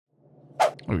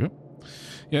Okay.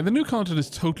 Yeah, the new content has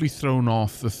totally thrown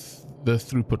off the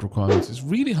throughput requirements. It's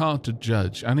really hard to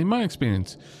judge, and in my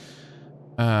experience,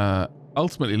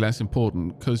 ultimately less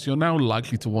important, because you're now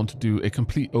likely to want to do a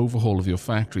complete overhaul of your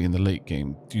factory in the late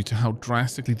game due to how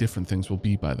drastically different things will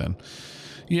be by then.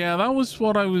 Yeah, that was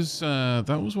what I was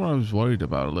worried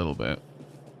about a little bit.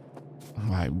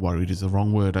 Worried is the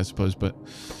wrong word, I suppose, but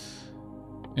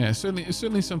yeah,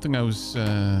 certainly something I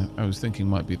was thinking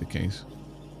might be the case.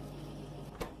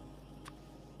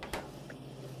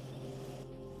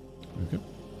 Okay.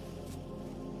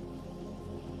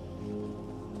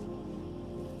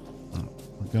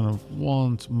 We're gonna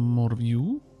want more of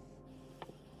you.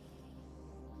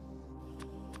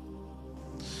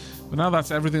 But now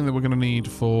that's everything that we're gonna need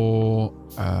for,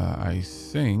 I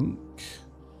think,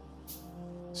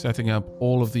 setting up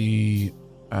all of the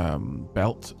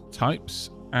belt types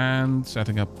and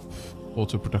setting up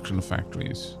auto production of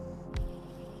factories.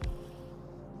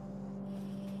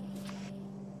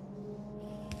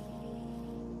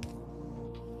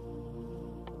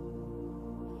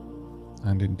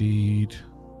 And indeed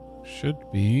should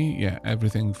be, yeah,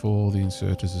 everything for the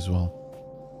inserters as well.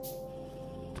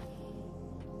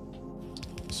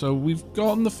 So we've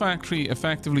gotten the factory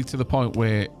effectively to the point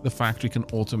where the factory can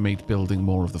automate building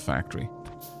more of the factory,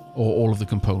 or all of the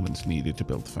components needed to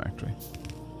build the factory.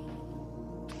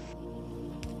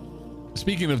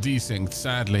 Speaking of desynced,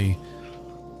 sadly,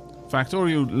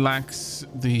 Factorio lacks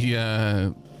the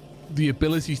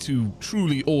ability to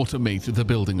truly automate the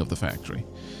building of the factory.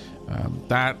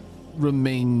 That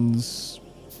remains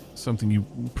something you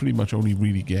pretty much only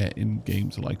really get in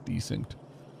games like Desynced.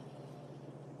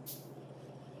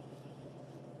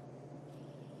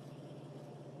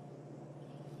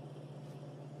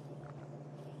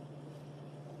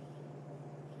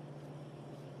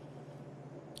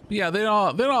 But yeah, there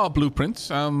are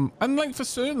blueprints, and like for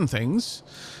certain things,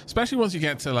 especially once you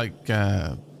get to like,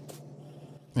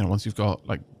 once you've got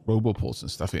like roboports and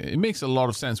stuff, it makes a lot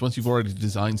of sense once you've already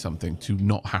designed something to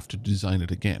not have to design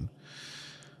it again.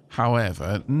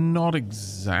 However, not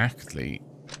exactly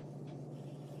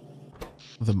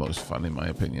the most fun in my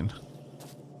opinion.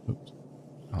 Oops.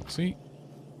 I'll see.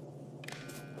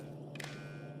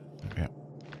 Okay.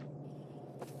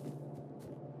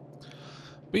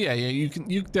 But yeah,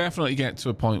 you definitely get to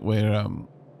a point where,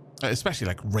 especially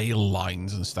like rail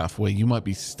lines and stuff, where you might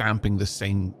be stamping the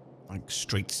same like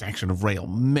straight section of rail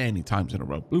many times in a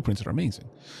row. Blueprints are amazing,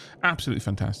 absolutely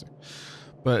fantastic.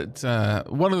 But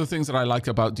one of the things that I like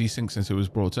about Desync, since it was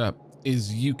brought up,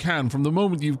 is you can, from the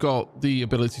moment you've got the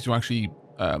ability to actually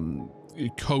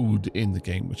code in the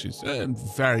game, which is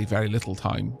very, very little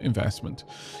time investment.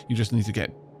 You just need to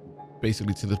get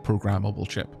basically to the programmable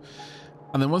chip.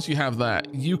 And then once you have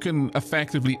that, you can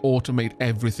effectively automate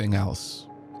everything else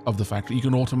of the factory. You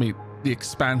can automate the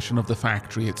expansion of the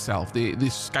factory itself, the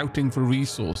scouting for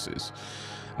resources.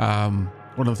 One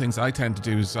of the things I tend to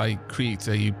do is I create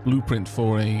a blueprint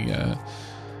for a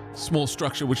small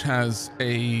structure which has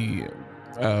a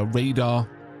radar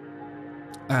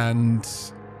and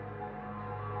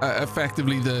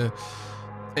effectively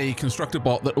a constructor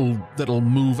bot that'll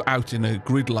move out in a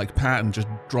grid-like pattern, just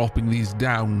dropping these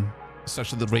down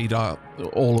such that the radar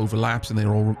all overlaps and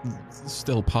they're all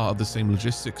still part of the same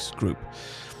logistics group.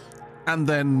 And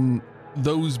then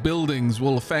those buildings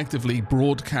will effectively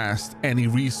broadcast any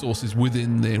resources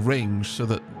within their range, so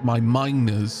that my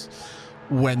miners,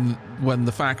 when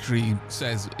the factory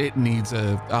says it needs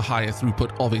a higher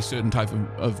throughput of a certain type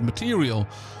of material,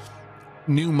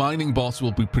 new mining bots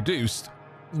will be produced,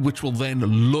 which will then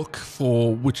look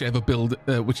for whichever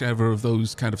of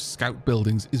those kind of scout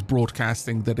buildings is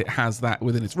broadcasting that it has that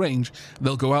within its range.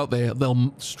 They'll go out there,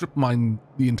 they'll strip mine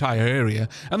the entire area,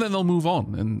 and then they'll move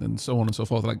on, and so on and so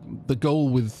forth. Like, the goal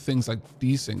with things like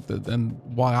Desync, and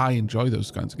why I enjoy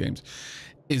those kinds of games,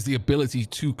 is the ability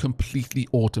to completely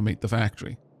automate the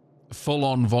factory.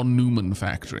 Full-on von Neumann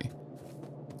factory.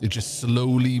 It just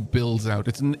slowly builds out.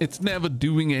 It's never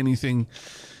doing anything,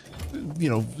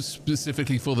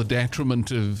 specifically for the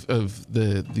detriment of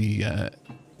the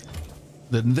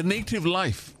native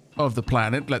life of the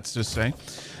planet, let's just say.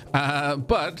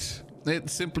 But it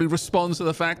simply responds to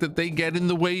the fact that they get in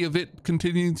the way of it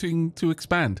continuing to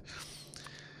expand.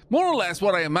 More or less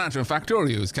what I imagine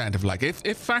Factorio is kind of like. If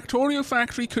Factorio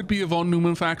factory could be a von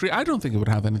Neumann factory, I don't think it would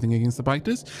have anything against the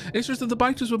biters. It's just that the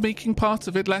biters were making parts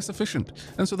of it less efficient,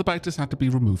 and so the biters had to be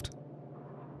removed.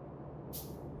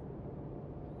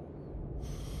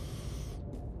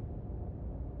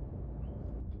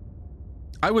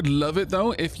 I would love it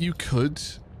though if you could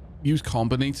use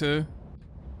combinator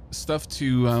stuff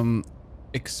to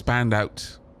expand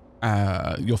out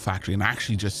your factory and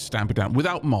actually just stamp it down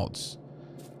without mods.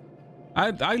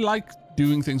 I like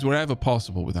doing things wherever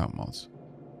possible without mods.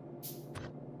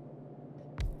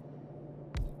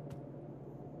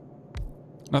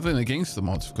 Nothing against the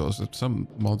mods, of course. Some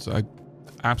mods I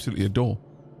absolutely adore.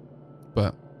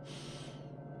 But,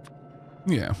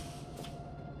 yeah.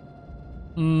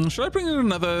 Should I bring in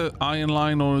another iron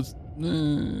line or...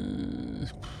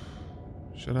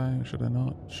 should I? Should I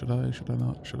not? Should I? Should I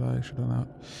not? Should I? Should I not?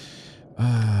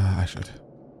 I should.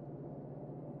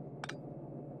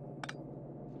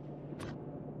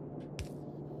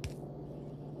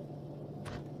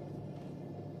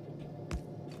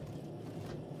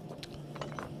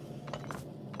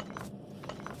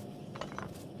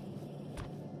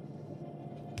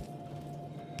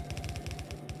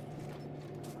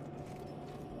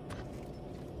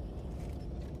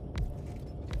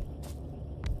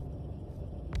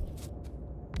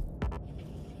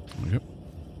 Yep.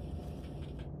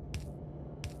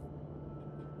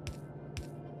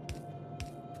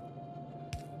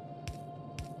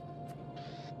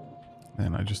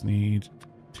 Then I just need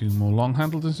 2 more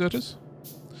long-handled inserters.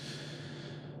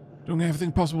 Doing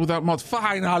everything possible without mods.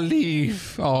 Fine, I'll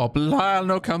leave. Oh, Belial,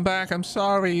 no, come back. I'm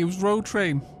sorry. It was Road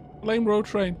Train. Blame Road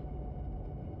Train.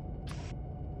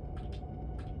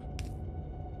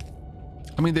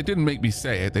 I mean, they didn't make me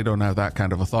say it. They don't have that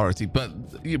kind of authority, but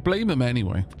you blame them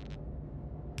anyway.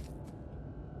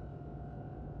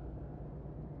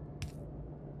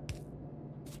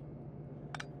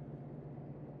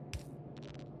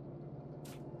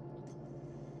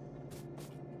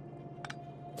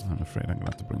 I'm afraid I'm going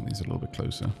to have to bring these a little bit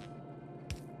closer.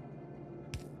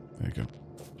 There you go.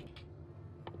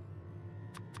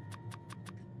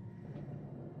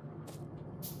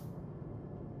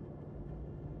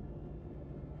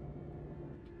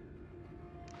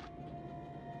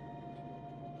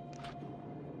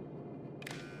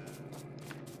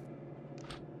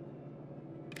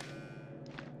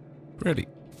 Ready.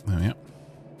 There we are.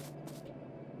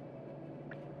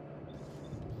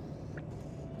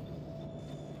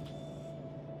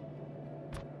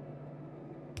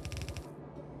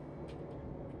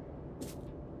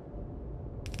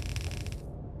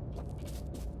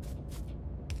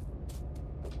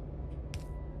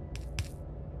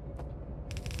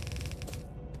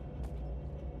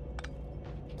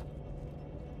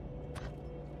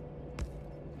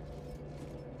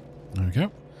 There we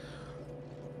go.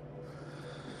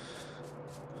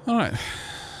 All right.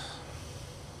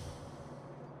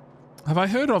 Have I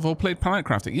heard of or played Planet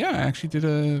Crafting? Yeah, I actually did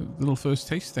a little first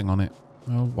taste thing on it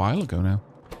a while ago now.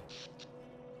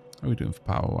 How are we doing for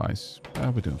power-wise?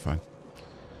 We're doing fine.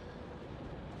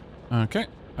 Okay.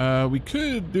 We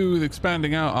could do with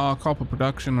expanding out our copper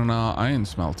production and our iron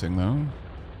smelting, though.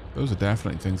 Those are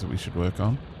definitely things that we should work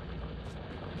on.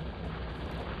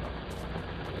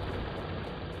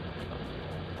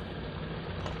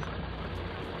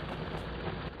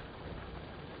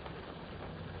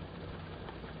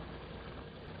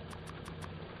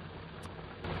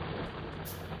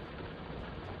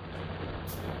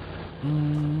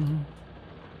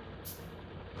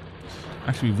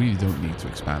 Actually, we really don't need to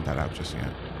expand that out just yet.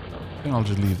 I think I'll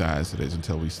just leave that as it is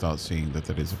until we start seeing that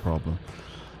there is a problem.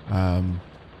 But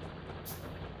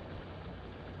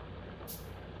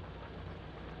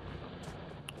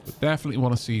definitely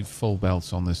want to see full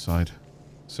belts on this side.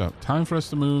 So, time for us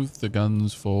to move the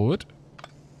guns forward.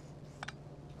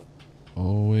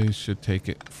 Always should take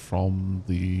it from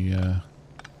the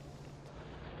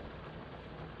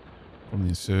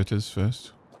inserters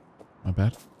first. My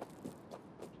bad.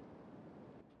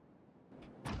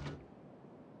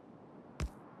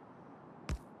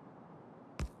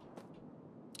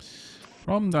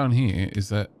 Problem down here is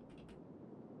that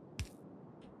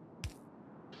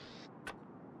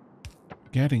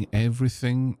getting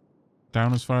everything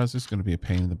down as far as this is going to be a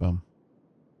pain in the bum.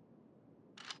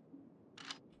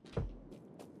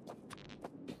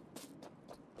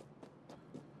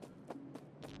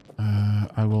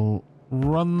 I will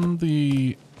run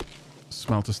the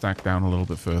smelter stack down a little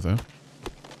bit further.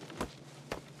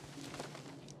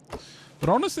 But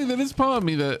honestly, there is part of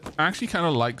me that actually kind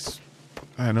of likes...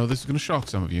 I know this is going to shock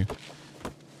some of you.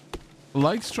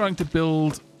 Likes trying to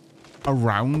build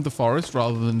around the forest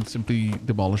rather than simply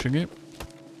demolishing it.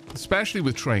 Especially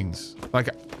with trains. Like,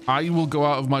 I will go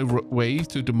out of my way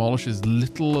to demolish as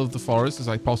little of the forest as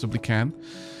I possibly can.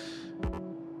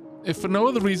 If for no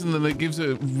other reason than it gives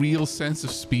a real sense of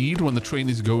speed when the train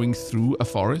is going through a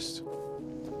forest.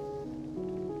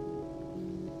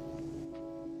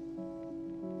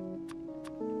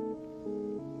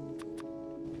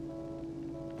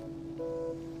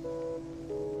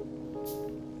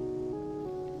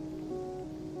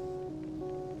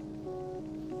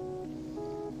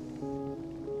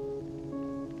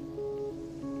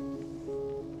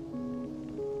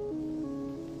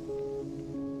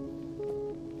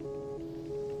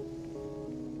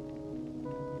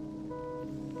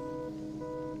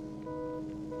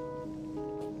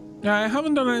 Yeah, I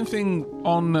haven't done anything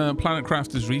on Planet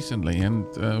Crafters recently,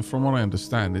 and from what I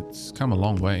understand, it's come a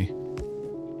long way.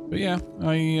 But yeah,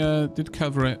 I did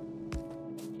cover it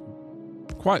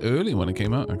quite early when it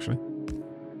came out, actually.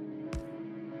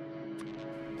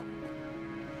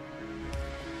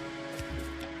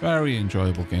 Very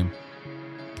enjoyable game.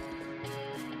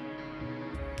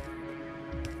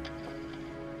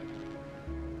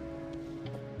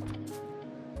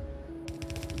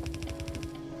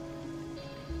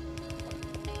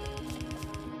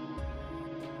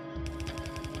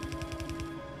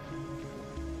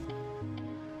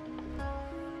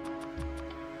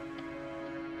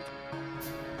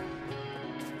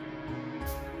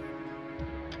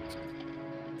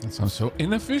 That sounds so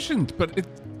inefficient, but it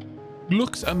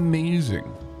looks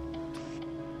amazing.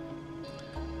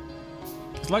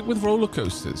 It's like with roller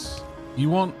coasters. You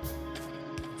want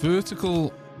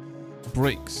vertical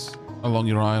brakes along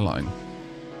your eye line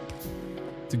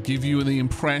to give you the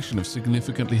impression of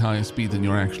significantly higher speed than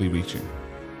you're actually reaching.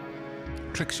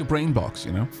 Tricks your brain box,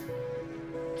 you know?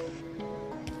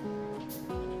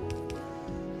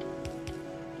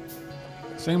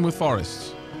 Same with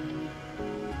forests.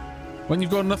 When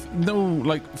you've got no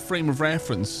like frame of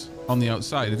reference on the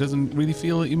outside, it doesn't really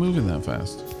feel that you're moving that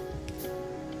fast.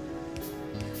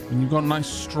 When you've got nice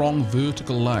strong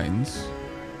vertical lines,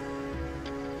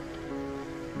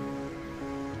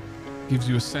 gives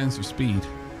you a sense of speed.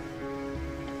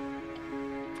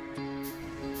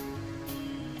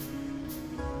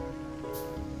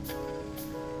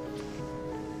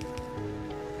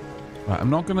 Right, I'm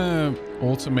not gonna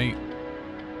automate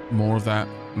more of that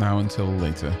now until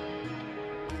later.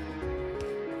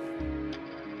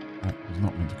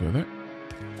 Not meant to go there.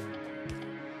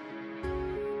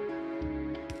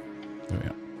 There we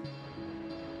are.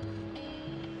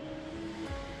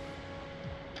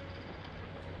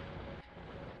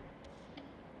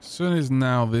 Soon as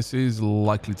now, this is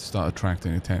likely to start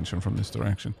attracting attention from this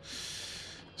direction.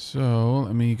 So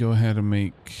let me go ahead and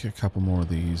make a couple more of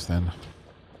these then.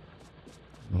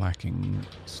 Lacking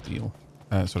steel.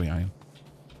 Sorry, iron.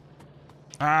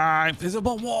 Ah,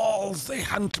 invisible walls! They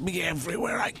hunt me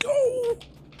everywhere I go!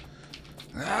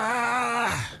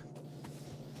 Ah!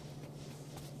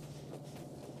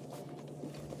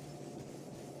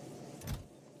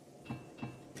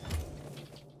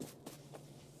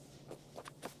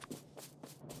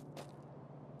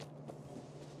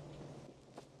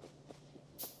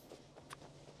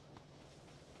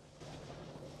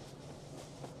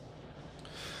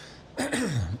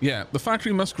 Yeah, the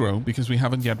factory must grow because we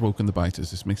haven't yet woken the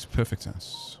biters. This makes perfect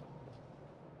sense.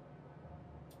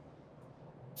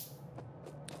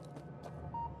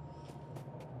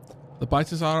 The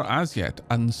biters are as yet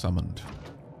unsummoned.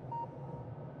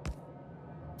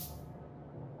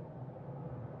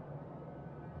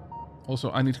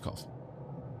 Also, I need to cough.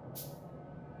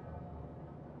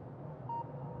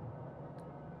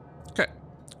 Okay,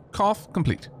 cough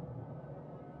complete.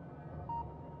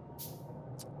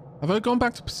 Have I gone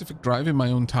back to Pacific Drive in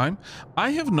my own time? I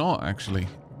have not, actually,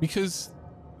 because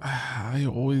I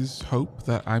always hope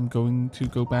that I'm going to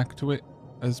go back to it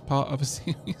as part of a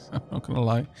series. I'm not going to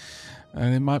lie.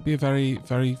 And it might be a very,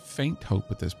 very faint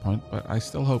hope at this point, but I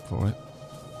still hope for it.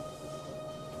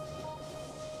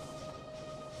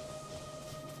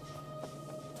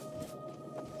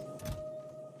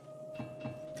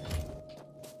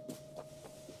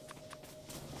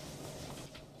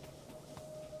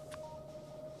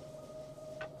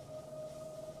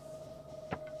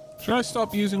 Should I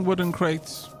stop using wooden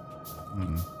crates?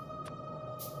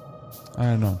 I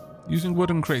don't know. Using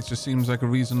wooden crates just seems like a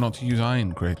reason not to use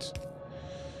iron crates.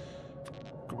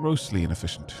 Grossly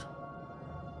inefficient.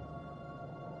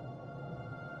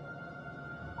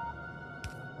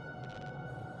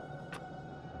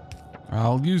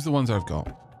 I'll use the ones I've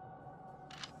got.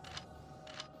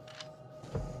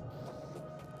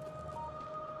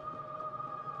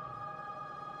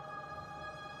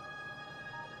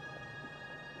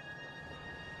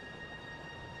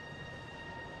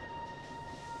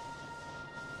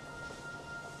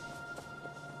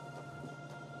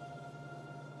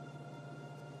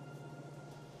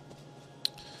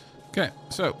 Okay,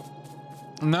 so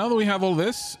now that we have all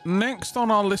this, next on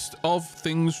our list of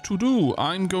things to do,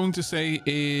 I'm going to say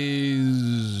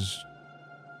is...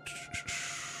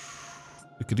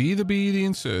 It could either be the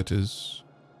inserters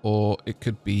or it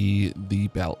could be the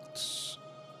belts.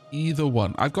 Either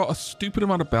one. I've got a stupid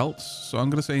amount of belts, so I'm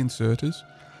going to say inserters.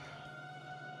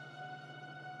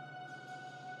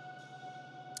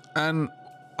 And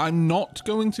I'm not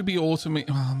going to be automating...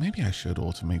 Well, maybe I should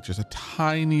automate just a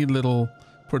tiny little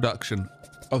production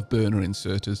of burner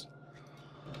inserters.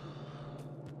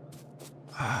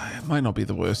 It might not be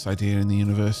the worst idea in the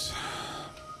universe.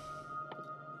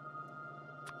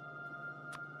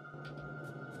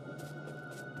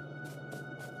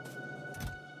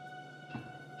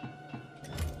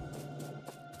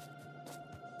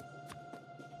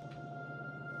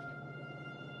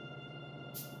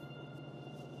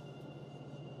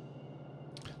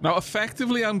 Now,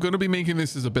 effectively, I'm going to be making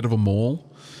this as a bit of a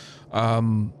mall.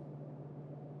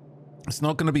 It's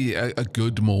not going to be a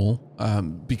good mall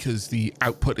because the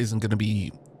output isn't going to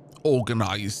be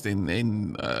organized in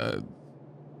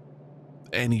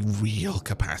any real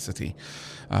capacity.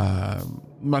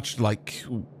 Much like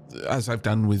as I've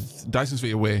done with Dyson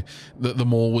Sphere, where the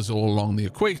mall was all along the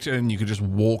equator and you could just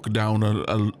walk down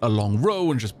a long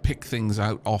row and just pick things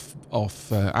out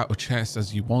of chests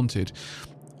as you wanted.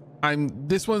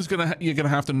 This one's you're gonna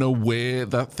have to know where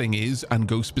that thing is and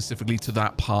go specifically to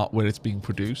that part where it's being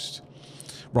produced,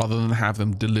 rather than have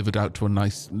them delivered out to a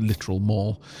nice literal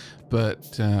mall.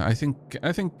 But I think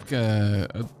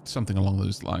something along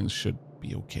those lines should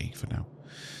be okay for now.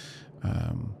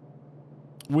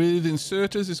 With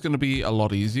inserters, it's going to be a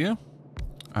lot easier,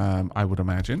 I would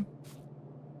imagine.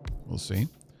 We'll see.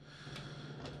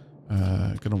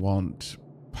 Gonna want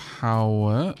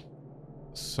power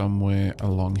somewhere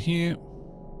along here.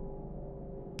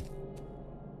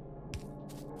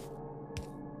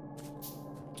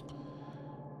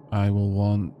 I will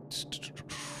want...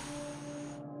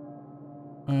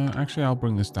 actually, I'll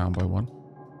bring this down by one.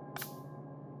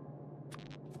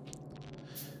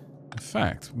 In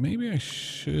fact, maybe I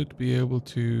should be able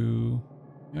to...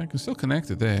 Yeah, I can still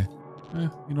connect it there.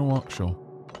 You know what? Sure.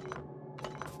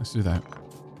 Let's do that.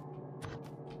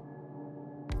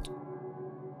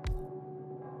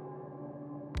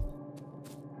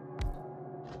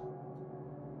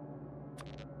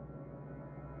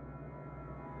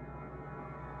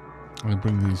 I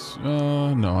bring these...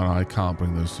 no, I can't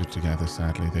bring those two together,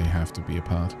 sadly. They have to be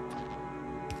apart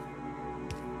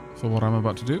for what I'm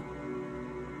about to do.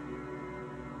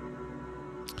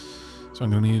 So I'm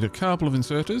going to need a couple of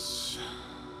inserters.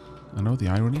 I know the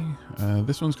irony.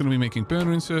 This one's going to be making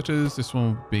burner inserters. This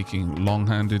one will be making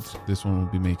long-handed. This one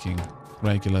will be making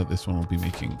regular. This one will be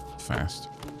making fast.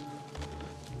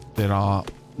 There are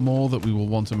more that we will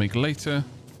want to make later,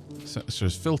 such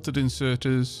as filtered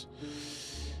inserters.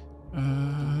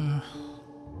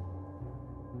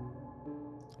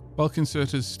 Bulk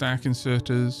inserters, stack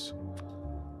inserters.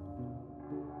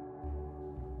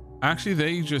 Actually,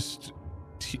 they just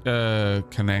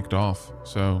connect off.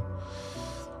 So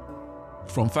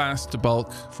from fast to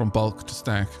bulk, from bulk to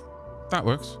stack. That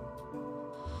works.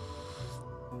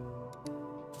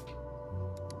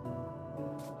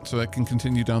 So that can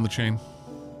continue down the chain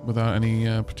without any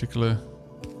particular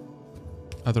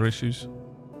other issues.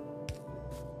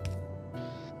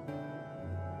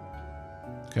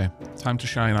 Okay, time to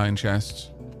shine iron chests.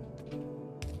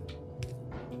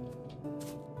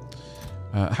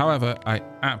 However, I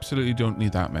absolutely don't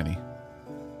need that many.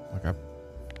 Like, I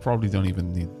probably don't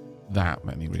even need that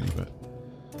many, really, but...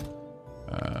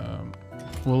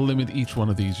 we'll limit each one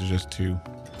of these to just 2.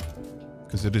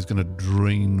 Because it is going to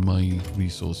drain my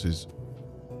resources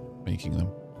making them.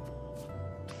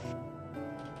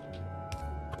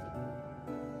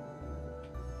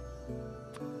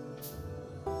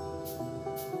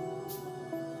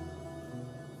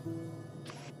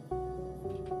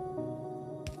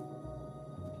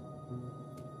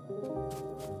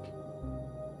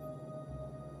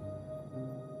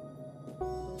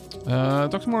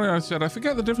 Dr. Moriarty said, I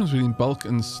forget the difference between bulk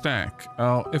and stack.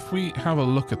 If we have a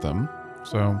look at them,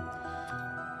 so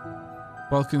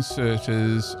bulk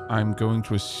inserters, I'm going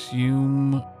to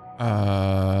assume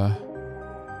are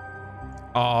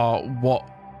what...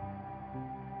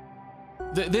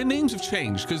 Their names have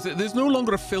changed because there's no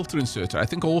longer a filter inserter. I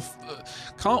think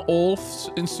can't all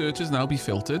inserters now be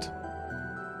filtered?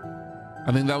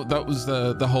 I think that was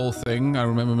the whole thing. I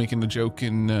remember making a joke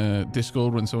in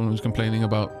Discord when someone was complaining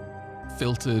about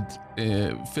filter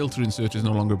inserters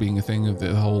no longer being a thing, of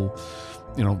the whole,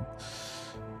 you know,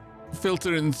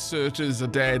 filter inserters are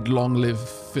dead, long live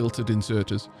filtered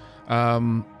inserters.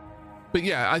 But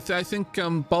yeah, I think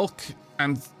bulk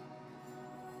and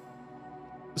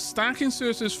stack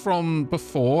inserters from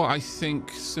before, I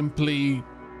think simply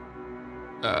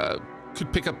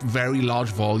could pick up very large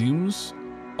volumes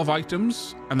of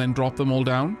items and then drop them all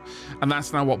down, and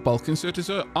that's now what bulk inserters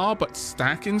are. But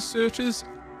stack inserters,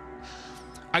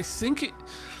 I think it...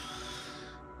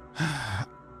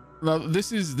 Now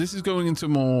this is going into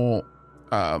more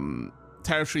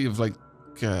territory of like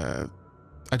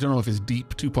I don't know if it's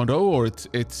deep 2.0 or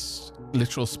it's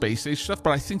literal space age stuff,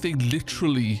 but I think they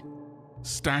literally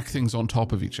stack things on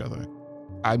top of each other.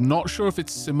 I'm not sure if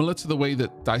it's similar to the way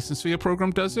that Dyson Sphere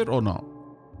program does it or not.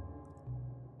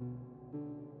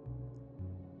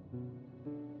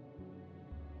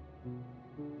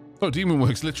 Oh,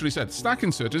 DemonWorks literally said, stack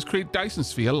inserters create Dyson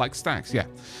Sphere like stacks. Yeah.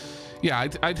 Yeah,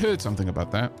 I'd heard something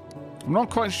about that. I'm not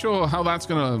quite sure how that's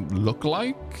going to look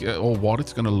like or what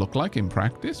it's going to look like in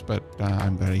practice, but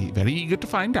I'm very, very eager to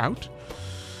find out.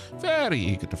 Very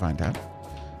eager to find out.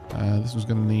 This was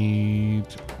going to need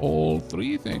all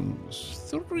three things.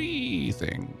 Three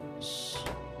things.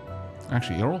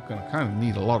 Actually, you're all going to kind of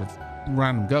need a lot of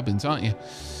random gubbins, aren't you?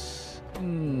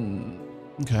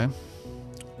 Okay.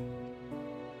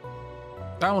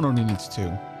 That one only needs 2.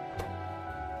 And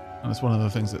that's one of the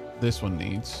things that this one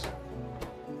needs.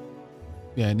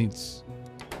 Yeah, it needs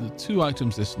the 2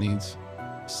 items this needs.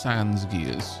 Sans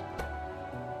gears.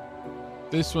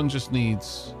 This one just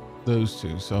needs those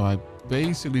 2. So I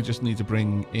basically just need to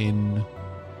bring in...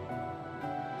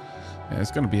 Yeah, it's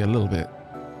going to be a little bit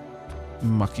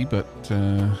mucky, but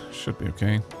should be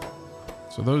okay.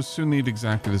 So those 2 need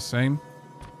exactly the same.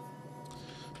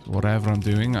 So whatever I'm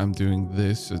doing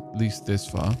this, at least this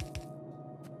far.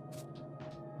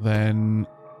 Then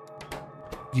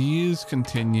gears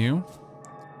continue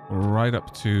right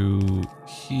up to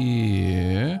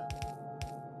here.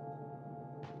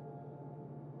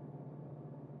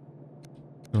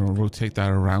 I'm going to rotate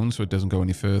that around so it doesn't go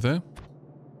any further.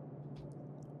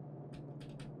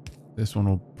 This one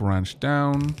will branch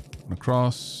down and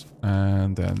across,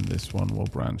 and then this one will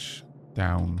branch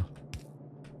down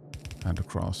and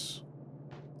across.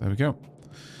 There we go.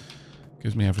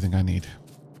 Gives me everything I need.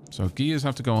 So gears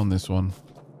have to go on this one.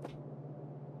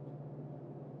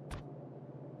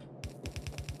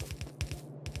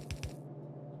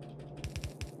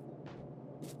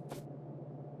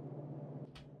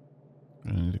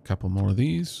 I need a couple more of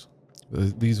these.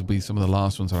 These will be some of the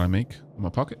last ones that I make in my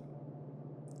pocket.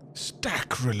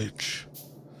 Sacrilege.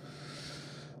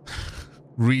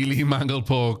 Really, mangled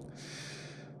pork?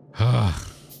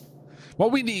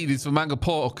 What we need is for mangled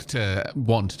pork to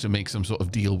want to make some sort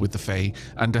of deal with the Fae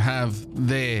and to have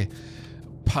their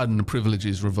pun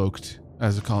privileges revoked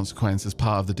as a consequence, as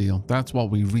part of the deal. That's what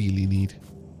we really need.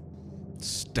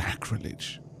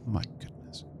 Sacrilege. My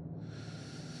goodness.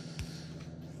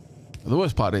 The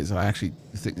worst part is I actually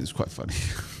think it's quite funny.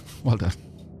 Well done.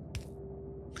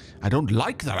 I don't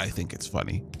like that I think it's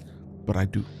funny, but I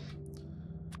do.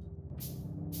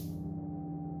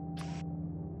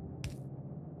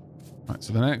 Right,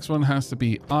 so the next one has to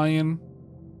be iron.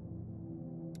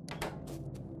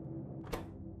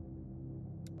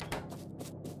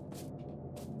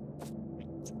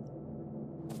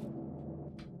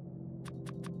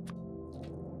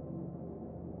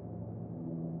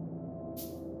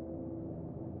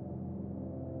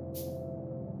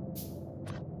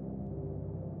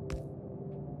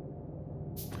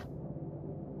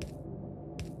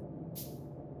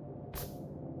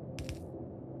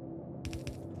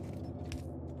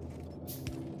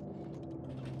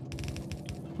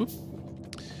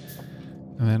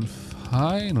 And then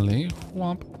finally,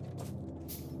 whomp.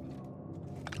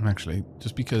 Actually,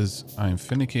 just because I'm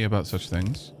finicky about such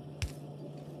things.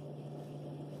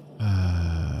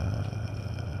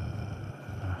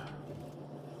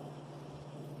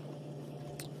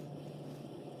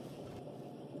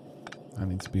 I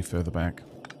need to be further back.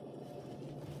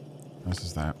 This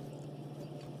is that.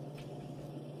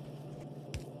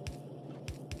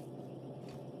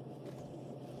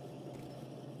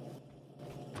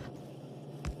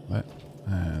 There.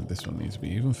 And this one needs to be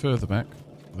even further back.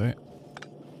 There.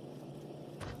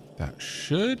 That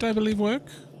should, I believe, work.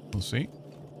 We'll see.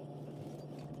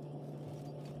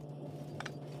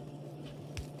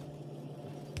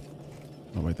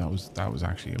 Oh wait, that was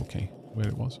actually okay where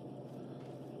it was.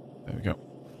 There we go.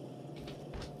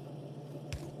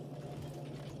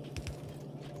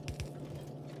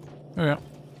 There we go.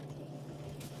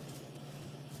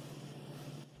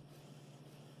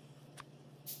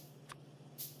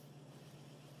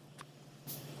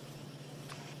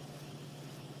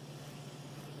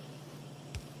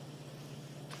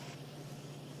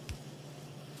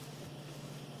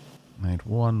 Made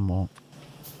one more.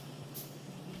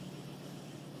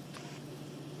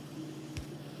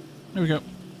 There we go.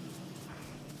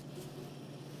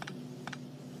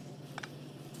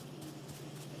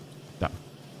 Done.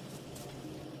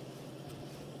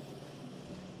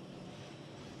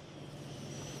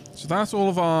 So that's all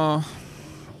of our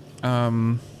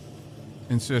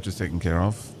inserters taken care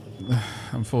of.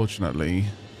 Unfortunately.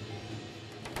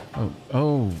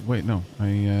 Oh, wait, no. I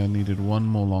needed one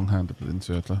more long-handed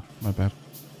inserter. My bad.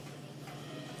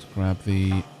 Let's grab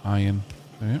the iron.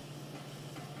 There.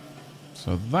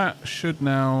 So that should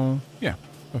now... Yeah,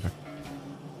 perfect.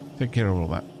 Take care of all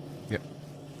that. Yep.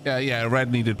 Yeah,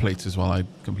 red needed plates as well. I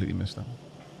completely missed that.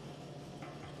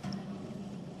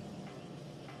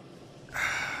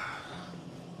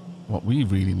 What we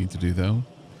really need to do, though,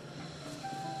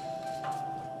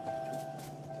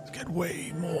 is get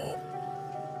way more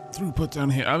throughput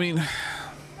down here. I mean,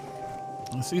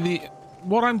 see,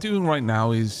 what I'm doing right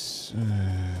now is...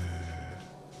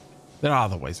 there are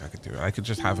other ways I could do it. I could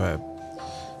just have a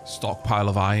stockpile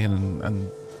of iron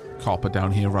and copper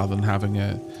down here rather than having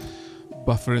a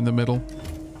buffer in the middle.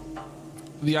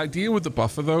 The idea with the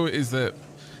buffer, though, is that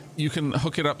you can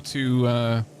hook it up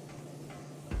to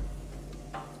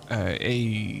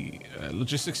a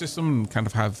logistics system and kind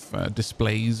of have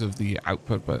displays of the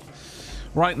output, but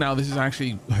right now this is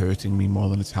actually hurting me more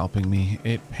than it's helping me.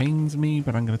 It pains me,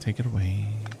 but I'm going to take it away.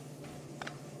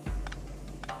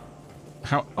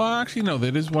 Oh, actually, no,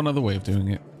 there is one other way of doing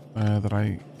it that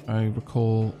I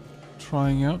recall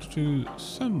trying out to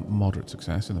some moderate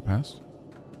success in the past.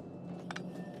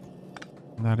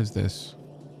 And that is this.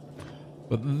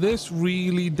 But this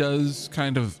really does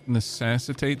kind of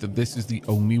necessitate that this is the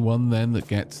only one then that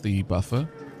gets the buffer.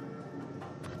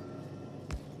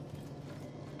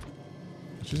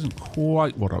 Which isn't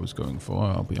quite what I was going for,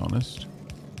 I'll be honest.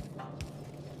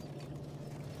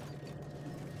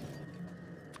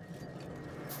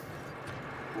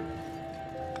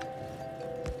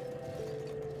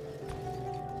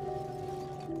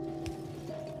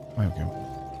 There we go.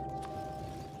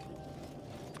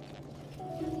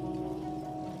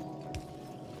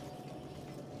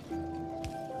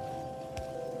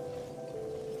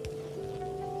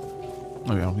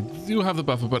 Oh yeah, we do have the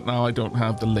buffer, but now I don't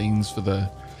have the lanes for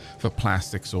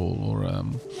plastics or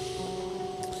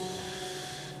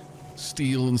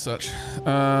steel and such.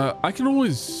 I can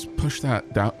always push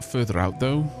that down further out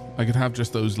though. I could have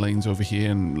just those lanes over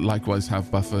here and likewise have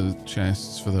buffer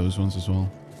chests for those ones as well.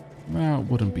 That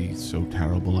wouldn't be so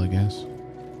terrible, I guess.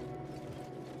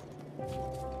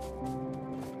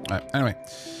 Anyway,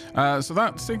 so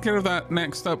that's taking care of that.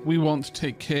 Next up, we want to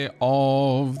take care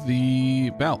of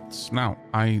the belts. Now,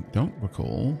 I don't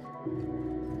recall.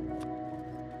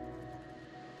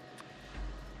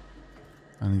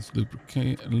 And it's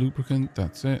lubricant,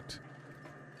 that's it.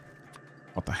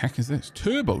 What the heck is this?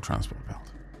 Turbo transport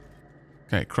belt.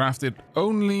 Okay, crafted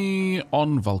only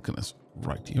on Vulcanus.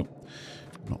 Right, yep.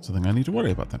 Not something I need to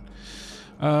worry about then.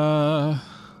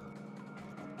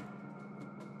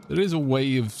 There is a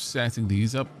way of setting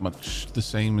these up, much the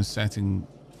same as setting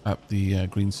up the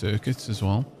green circuits as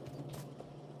well.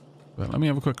 But let me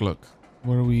have a quick look.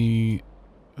 Where are we?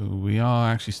 We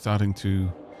are actually starting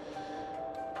to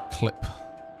clip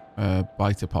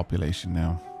biter population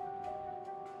now.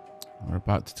 We're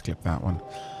about to clip that one.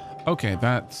 Okay,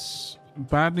 that's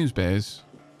bad news bears.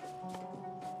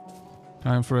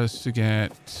 Time for us to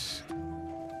get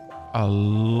a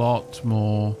lot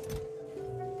more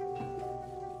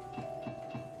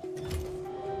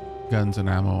guns and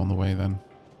ammo on the way then.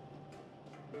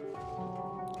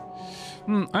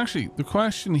 Actually, the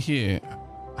question here,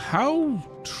 how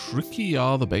tricky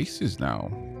are the bases now?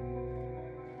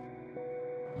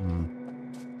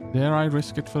 Dare I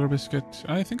risk it for a biscuit?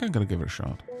 I think I'm going to give it a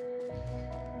shot.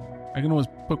 I can always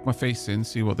poke my face in,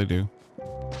 see what they do.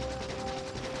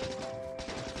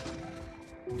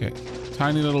 Okay,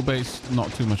 tiny little base,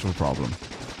 not too much of a problem.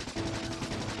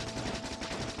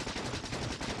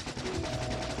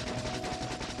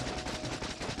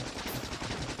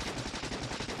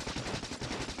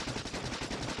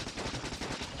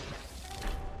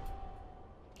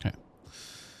 Okay.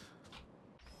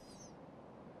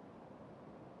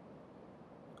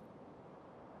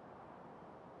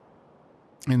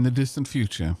 In the distant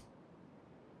future,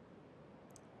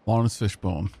 Lawrence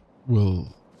Fishburne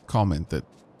will comment that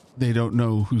they don't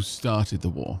know who started the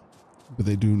war, but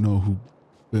they do know who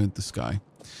burnt the sky.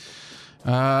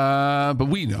 But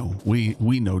we know.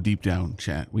 We know deep down,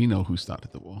 chat. We know who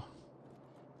started the war.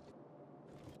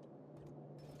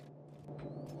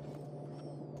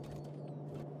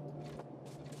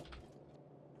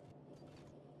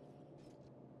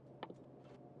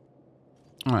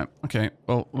 All right. Okay.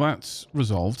 Well, that's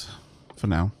resolved for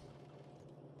now.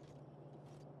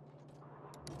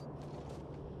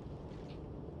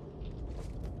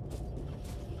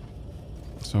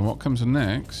 So what comes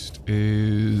next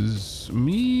is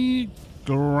me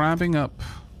grabbing up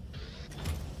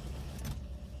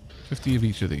 50 of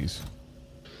each of these.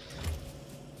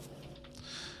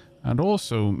 And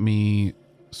also me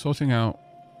sorting out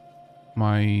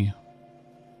my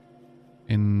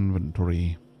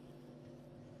inventory.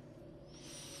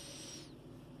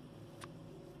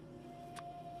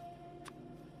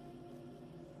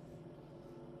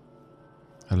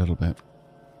 a little bit.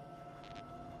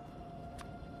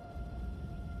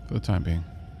 For the time being.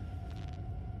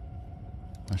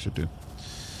 I should do.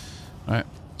 Alright,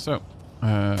 so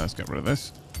let's get rid of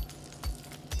this.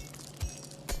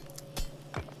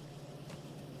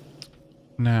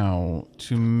 Now,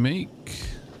 to make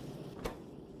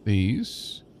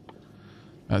these,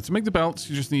 to make the belts,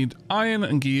 you just need iron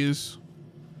and gears,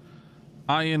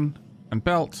 iron and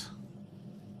belt,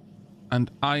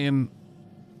 and iron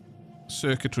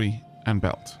circuitry and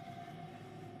belt.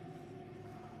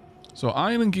 So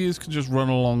iron and gears can just run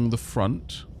along the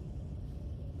front.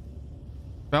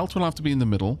 Belt will have to be in the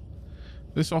middle.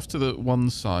 This off to the one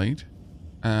side.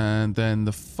 And then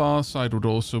the far side would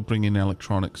also bring in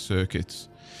electronic circuits.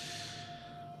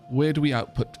 Where do we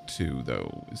output to,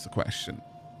 though, is the question.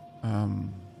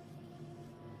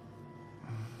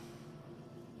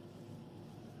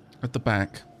 At the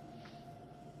back.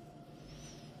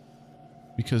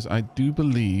 Because I do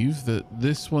believe that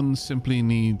this one simply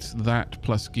needs that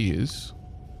plus gears.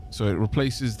 So it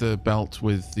replaces the belt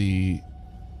with the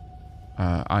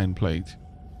iron plate.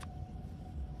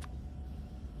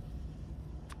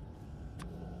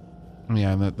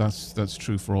 Yeah, that's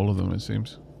true for all of them, it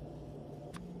seems.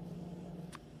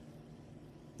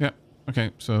 Yeah,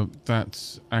 okay, so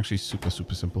that's actually super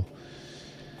simple.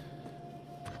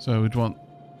 So we'd want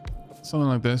something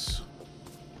like this.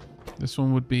 This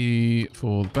one would be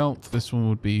for the belt, this one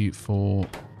would be for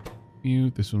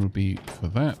you, this one would be for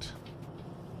that.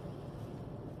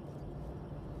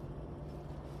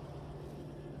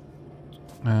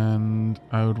 And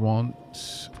I would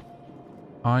want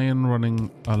iron running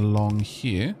along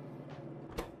here.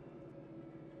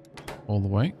 All the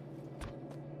way.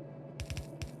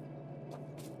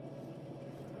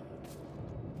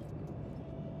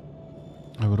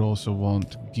 I would also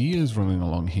want gears running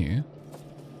along here.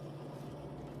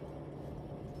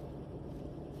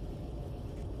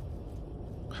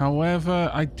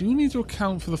 However, I do need to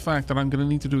account for the fact that I'm going to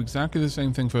need to do exactly the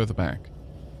same thing further back.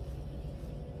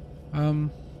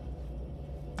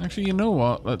 Actually, you know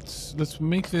what? Let's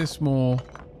make this more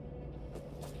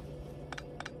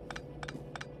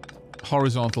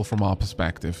horizontal from our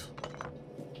perspective.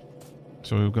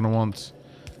 So we're going to want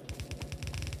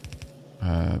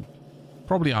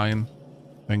probably iron,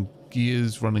 then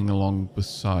gears running along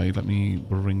beside. Let me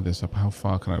bring this up. How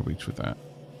far can I reach with that?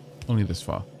 Only this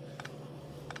far.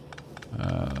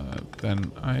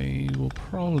 Then I will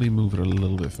probably move it a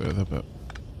little bit further, but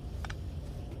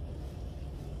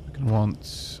I can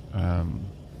want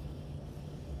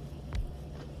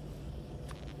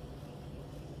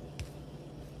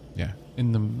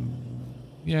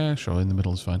yeah, sure, in the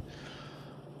middle is fine.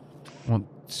 I want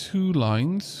 2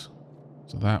 lines,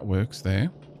 so that works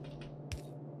there.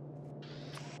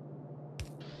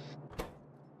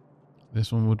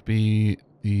 This one would be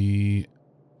the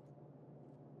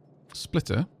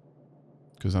splitter,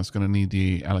 because that's going to need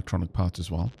the electronic parts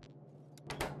as well.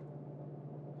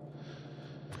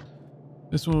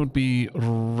 This one would be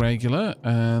regular,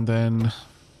 and then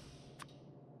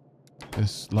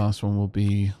this last one will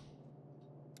be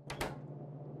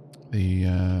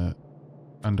the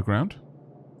underground.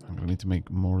 I'm going to need to make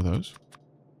more of those.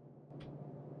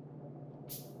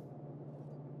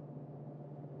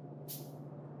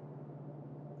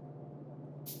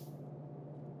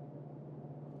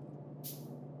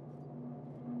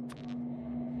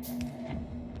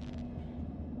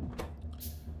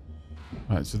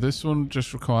 Right, so this one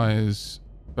just requires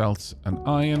belts and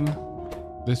iron.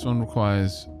 This one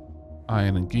requires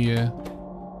iron and gear.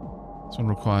 This one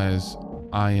requires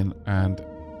iron and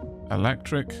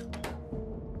electric.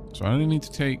 So I only need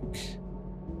to take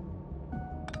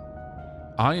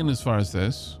iron as far as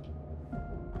this.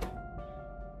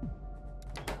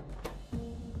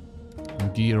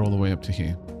 And gear all the way up to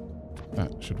here.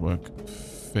 That should work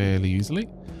fairly easily.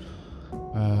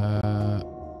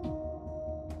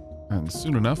 And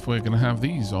soon enough, we're going to have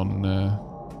these on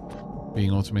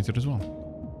being automated as well.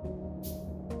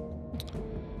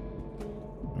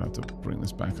 I'm going to have to bring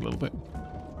this back a little bit.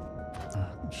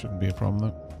 Shouldn't be a problem,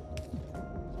 though.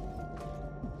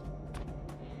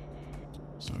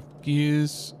 So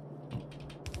gears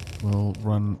will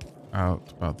run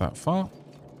out about that far.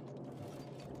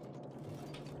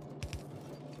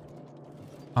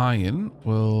 Iron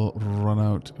will run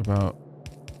out about...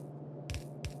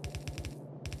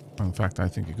 In fact, I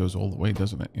think it goes all the way,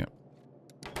 doesn't it? Yeah.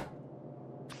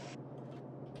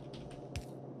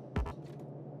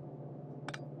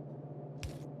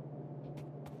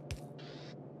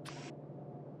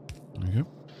 There we go.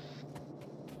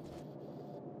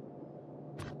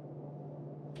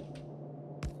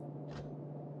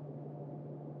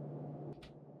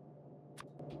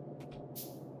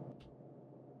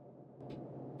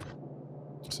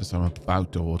 Since I'm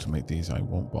about to automate these, I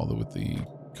won't bother with the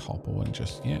copper one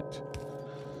just yet.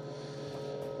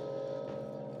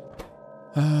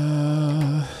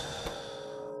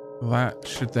 That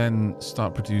should then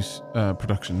start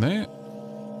production there.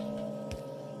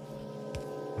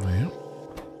 Yeah.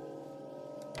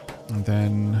 And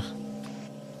then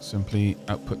simply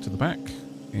output to the back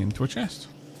into a chest.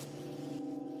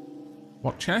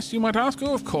 What chest, you might ask?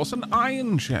 Oh, of course, an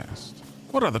iron chest.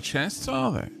 What other chests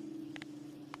are there?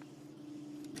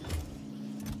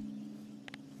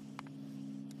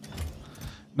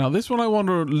 Now, this one I want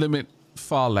to limit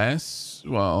far less.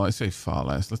 Well, I say far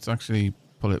less. Let's actually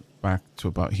pull it back to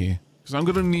about here. Because I'm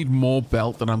going to need more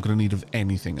belt than I'm going to need of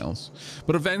anything else.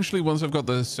 But eventually, once I've got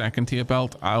the second tier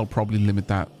belt, I'll probably limit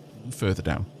that further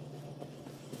down.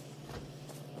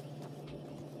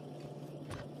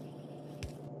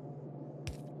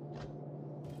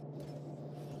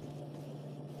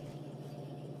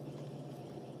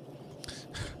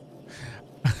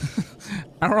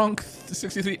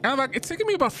 Aronk63, Aavak, it's taking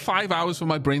me about 5 hours for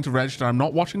my brain to register I'm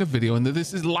not watching a video and that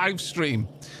this is live stream.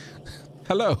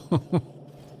 Hello.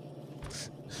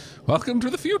 Welcome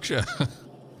to the future.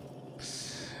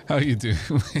 How you doing?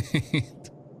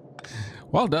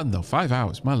 Well done though, 5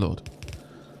 hours, my lord.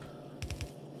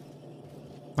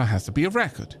 That has to be a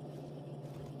record.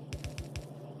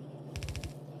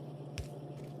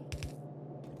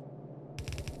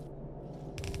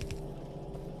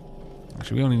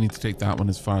 Actually, we only need to take that one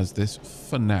as far as this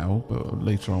for now, but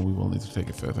later on we will need to take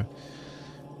it further.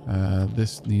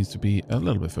 This needs to be a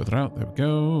little bit further out. There we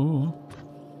go.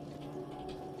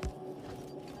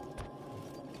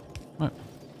 Right,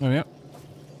 there we are.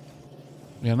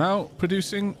 We are now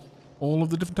producing all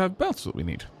of the different type of belts that we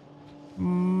need.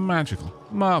 Magical.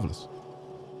 Marvelous.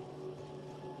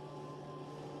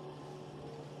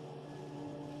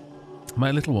 My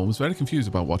little one was very confused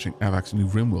about watching Aavak's new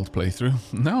RimWorld playthrough.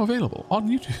 Now available on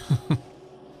YouTube.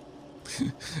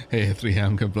 Hey,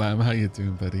 3am Kablam, how you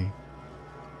doing, buddy?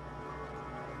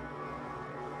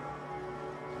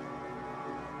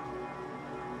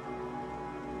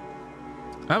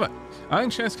 Aavak, iron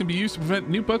chests can be used to prevent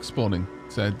new bugs spawning,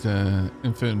 said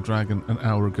Infernal Dragon an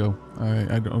hour ago.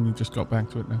 I only just got back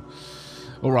to it now.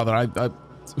 Or rather,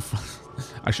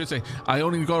 I should say, I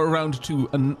only got around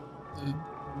to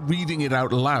reading it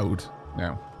out loud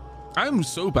now. I'm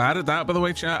so bad at that, by the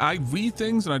way, chat. I read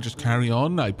things and I just carry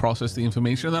on. I process the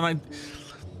information, and then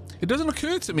it doesn't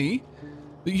occur to me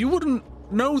that you wouldn't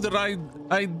know that I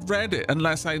read it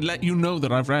unless I let you know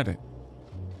that I've read it.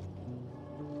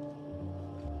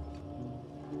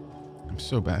 I'm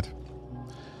so bad.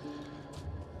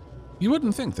 You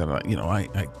wouldn't think that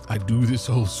I do this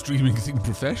whole streaming thing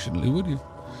professionally, would you?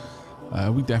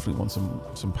 We definitely want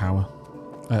some power.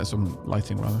 Some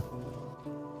lighting, rather.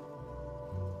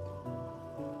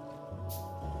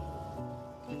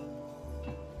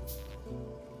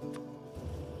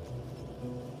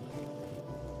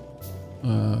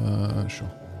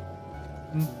 Sure.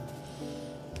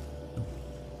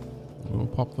 We'll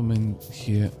pop them in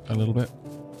here a little bit.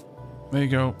 There you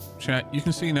go, chat. You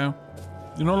can see now.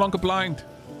 You're no longer blind.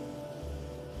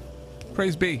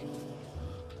 Praise be.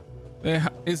 There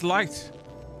is light.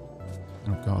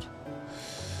 Oh, God.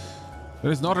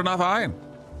 There is not enough iron.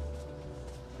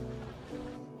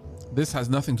 This has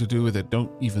nothing to do with it.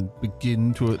 Don't even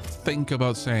begin to think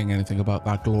about saying anything about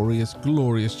that glorious,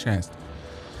 glorious chest.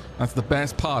 That's the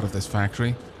best part of this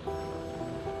factory.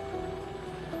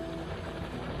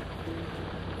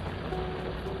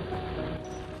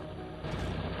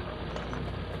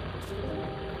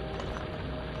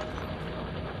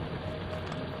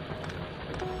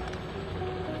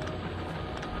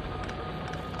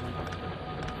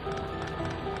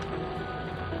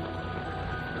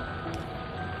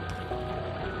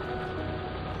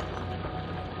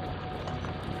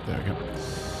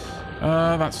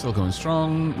 That's still going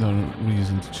strong. No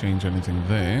reason to change anything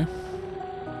there.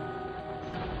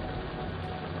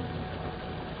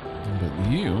 But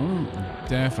you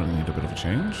definitely need a bit of a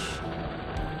change.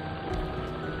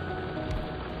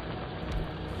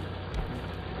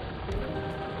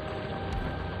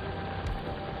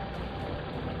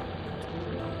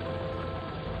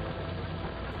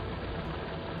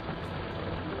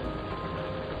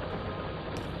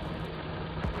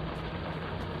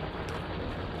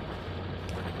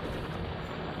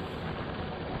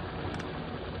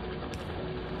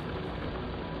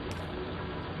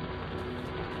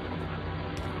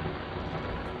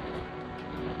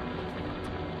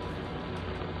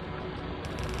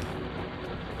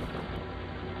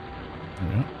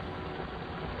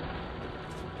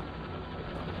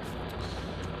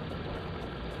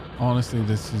 Honestly,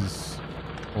 this is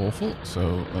awful.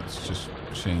 So let's just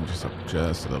change this up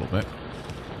just a little bit.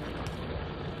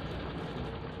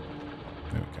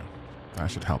 There we go.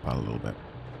 That should help out a little bit.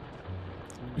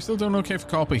 We still doing okay for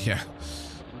copper? Yeah.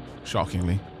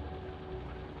 Shockingly.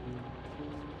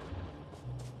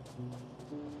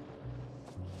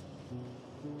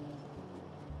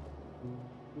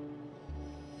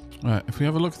 Right, if we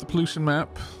have a look at the pollution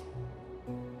map,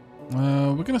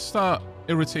 we're going to start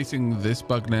irritating this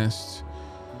bug nest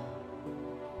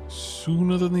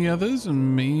sooner than the others,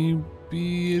 and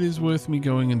maybe it is worth me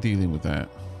going and dealing with that.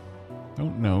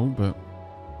 Don't know, but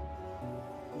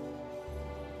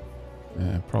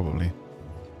yeah, probably. Do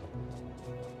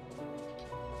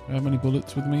I have any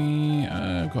bullets with me?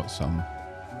 I've got some.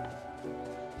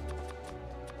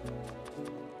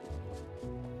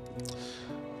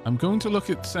 I'm going to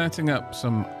look at setting up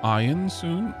some iron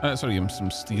soon. Sorry, some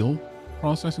steel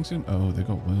processing soon. Oh, they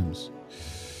got worms.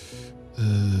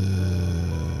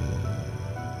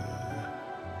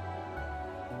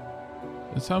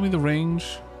 Tell me the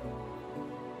range.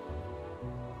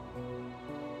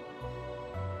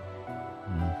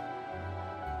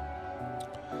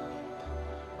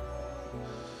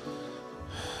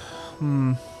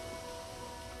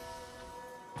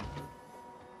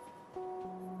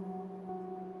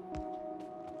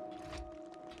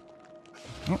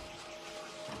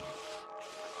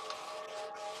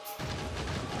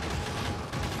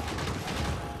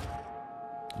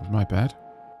 My bad.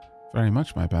 Very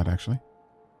much my bad, actually.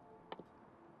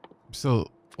 I'm still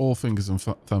all fingers and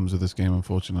thumbs with this game,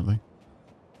 unfortunately.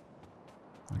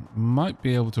 I might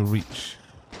be able to reach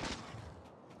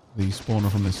the spawner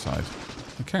from this side.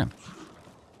 I can.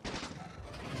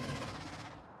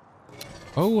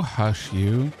 Oh, hush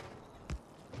you.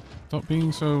 Stop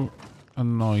being so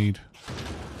annoyed.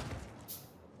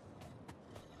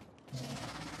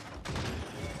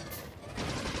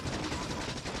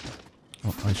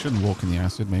 Oh, I shouldn't walk in the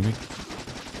acid, maybe.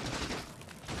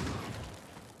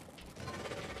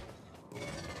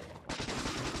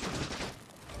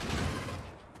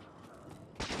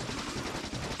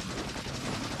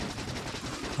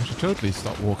 I should totally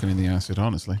stop walking in the acid,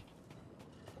 honestly.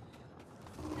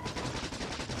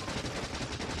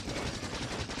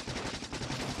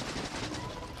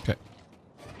 Okay.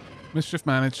 Mischief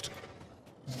managed.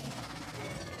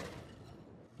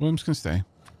 Worms can stay.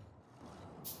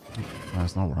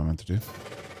 That's not what I meant to do.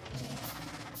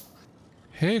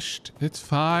 Hished. It's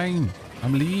fine.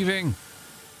 I'm leaving.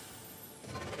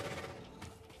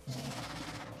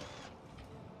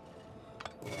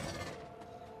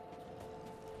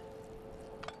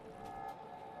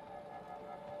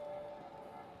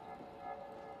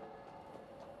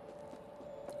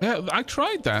 Yeah, I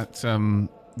tried that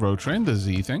road train, the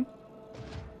Z thing.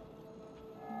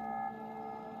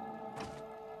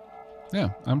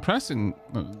 Yeah, I'm pressing.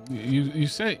 You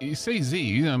say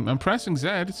Z. I'm pressing Z.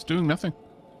 It's doing nothing.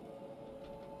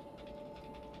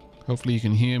 Hopefully, you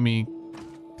can hear me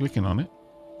clicking on it.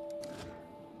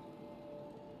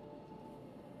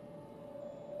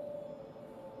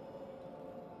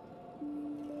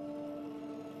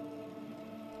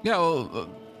 Yeah, well,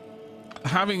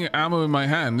 having ammo in my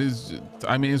hand is.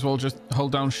 I may as well just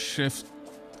hold down Shift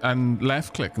and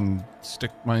left click and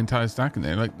stick my entire stack in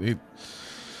there. Like it.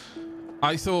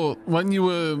 I thought when you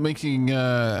were making,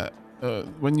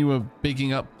 when you were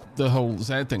bigging up the whole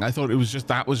Z thing, I thought it was just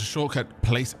that was a shortcut,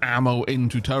 place ammo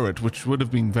into turret, which would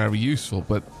have been very useful.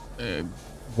 But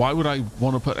why would I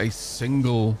want to put a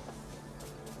single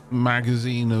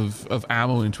magazine of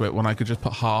ammo into it when I could just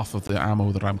put half of the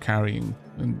ammo that I'm carrying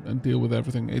and deal with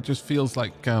everything? It just feels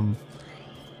like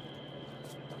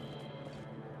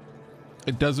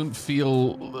it doesn't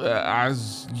feel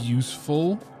as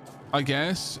useful, I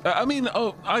guess. I mean,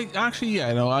 I actually,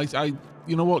 yeah, no, I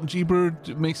you know what,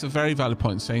 G-Bird makes a very valid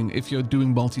point saying if you're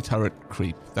doing multi-turret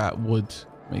creep, that would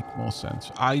make more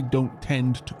sense. I don't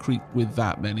tend to creep with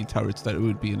that many turrets that it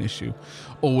would be an issue,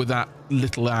 or with that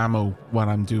little ammo when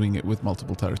I'm doing it with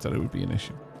multiple turrets that it would be an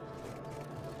issue.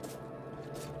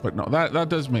 But no, that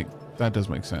does make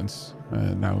sense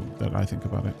now that I think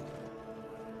about it.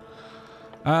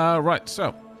 Right,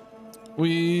 so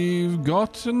we've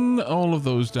gotten all of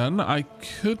those done. I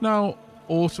could now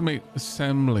automate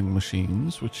assembling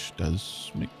machines, which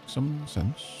does make some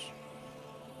sense.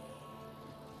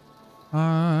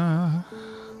 Now,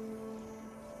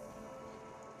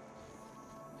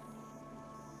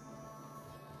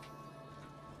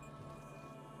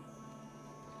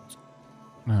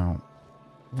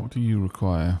 what do you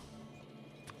require?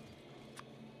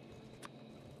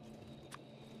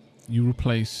 You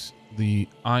replace the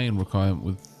iron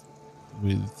requirement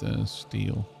with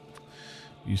steel.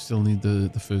 You still need the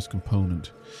first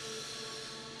component.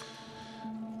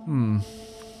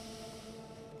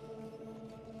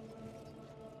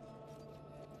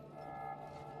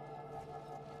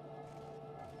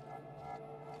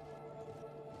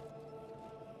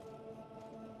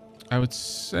 I would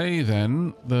say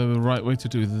then the right way to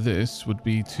do this would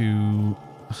be to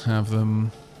have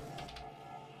them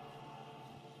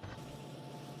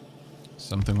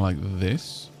something like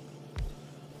this,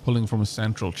 pulling from a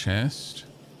central chest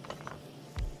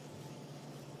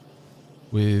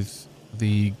with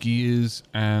the gears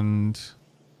and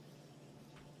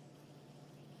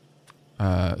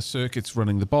circuits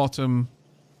running the bottom,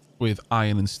 with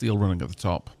iron and steel running at the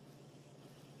top.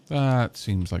 That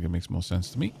seems like it makes more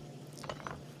sense to me.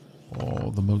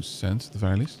 Or the most sense, at the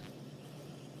very least.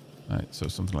 Alright, so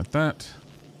something like that.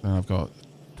 Then I've got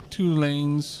 2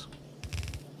 lanes.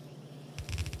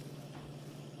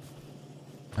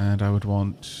 And I would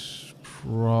want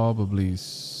probably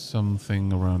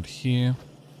something around here.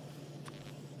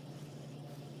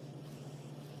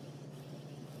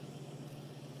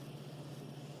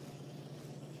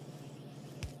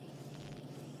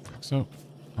 So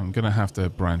I'm going to have to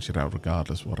branch it out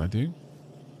regardless what I do.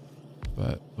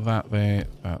 But that there,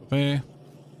 that there.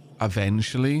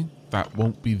 Eventually, that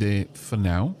won't be there for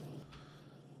now.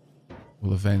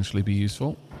 Will eventually be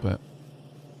useful, but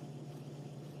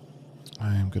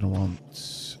I am going to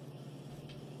want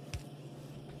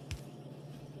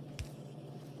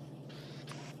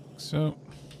so.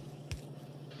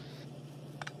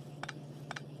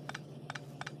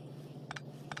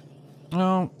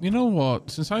 Well, you know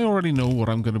what? Since I already know what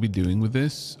I'm going to be doing with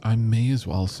this, I may as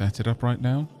well set it up right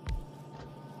now.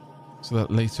 So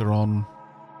that later on,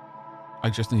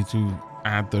 I just need to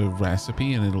add the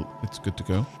recipe and it's good to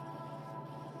go.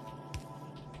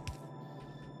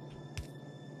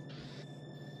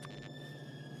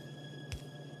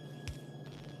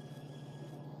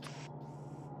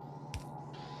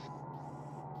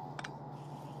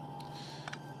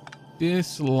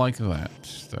 Just like that,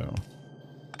 though.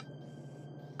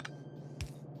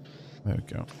 There we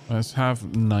go. Let's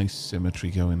have nice symmetry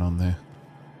going on there.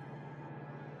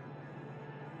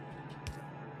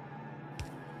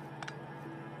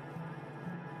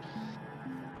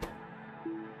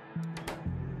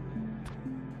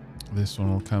 This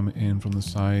one will come in from the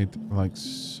side like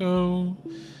so.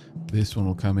 This one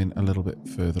will come in a little bit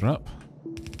further up.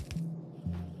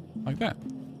 Like that.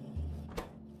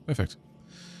 Perfect.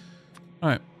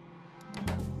 Alright.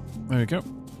 There we go.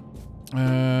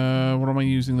 What am I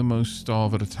using the most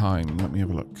of at a time? Let me have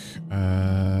a look.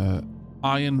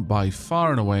 Iron by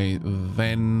far and away,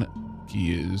 then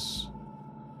gears,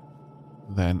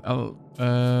 then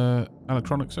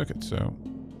electronic circuits. So,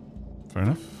 fair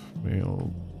enough.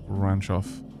 We'll branch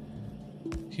off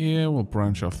here. We'll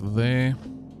branch off there.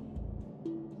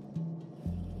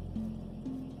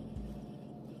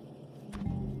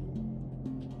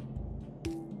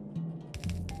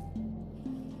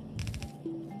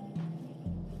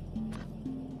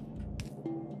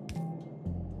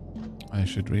 I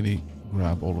should really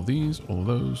grab all of these, all of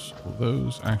those, all of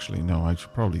those. Actually, no, I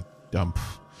should probably dump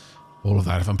all of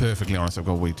that. If I'm perfectly honest, I've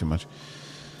got way too much.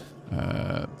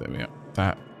 There we go.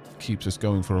 That keeps us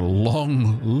going for a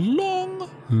long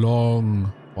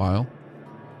while.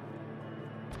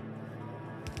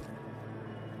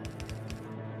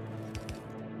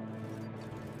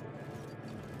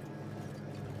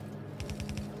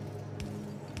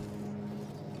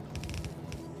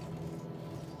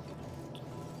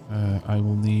 I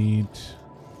will need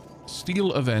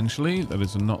steel eventually. That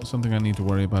is not something I need to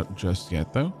worry about just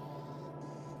yet, though.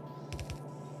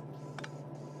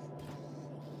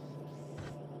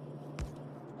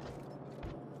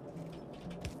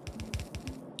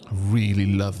 Really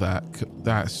love that.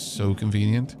 That's so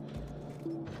convenient.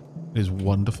 It is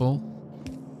wonderful.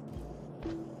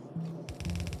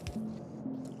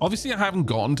 Obviously, I haven't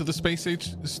gotten to the space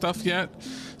age stuff yet,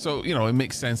 so, you know, it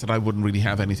makes sense that I wouldn't really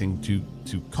have anything to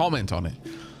comment on it.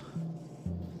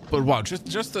 But wow, just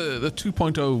the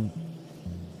 2.0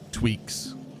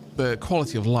 tweaks, the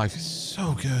quality of life is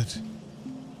so good.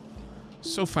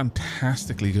 So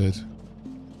fantastically good.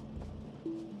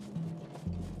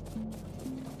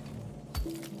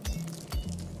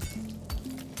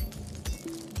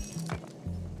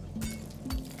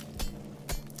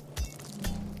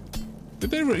 Did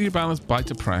they rebalance bite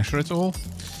to pressure at all?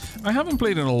 I haven't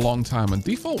played in a long time, and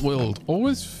default world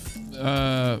always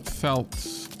felt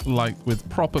like with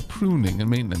proper pruning and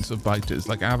maintenance of biters,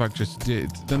 like Aavak just did,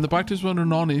 then the biters were a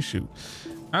non-issue.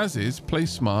 As is, play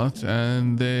smart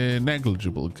and they're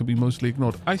negligible. It could be mostly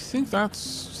ignored. I think that's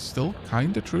still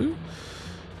kind of true.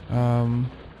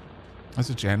 as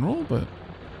a general, but...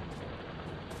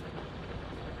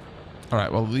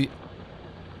 Alright, well, the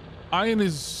iron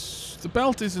is... The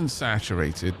belt isn't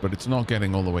saturated, but it's not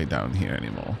getting all the way down here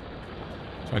anymore.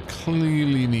 So I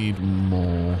clearly need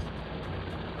more.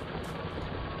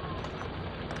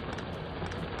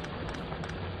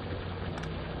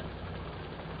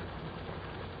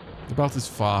 The belt is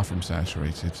far from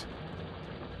saturated.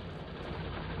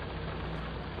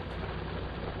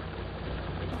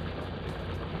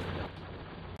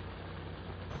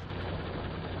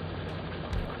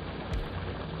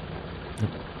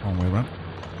 Wrong way around.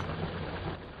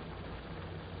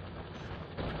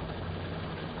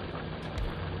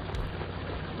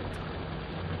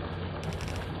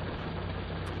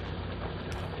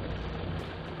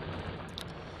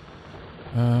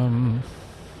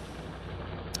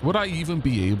 Would I even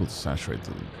be able to saturate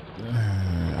the...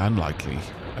 unlikely,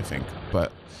 I think.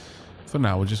 But for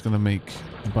now, we're just going to make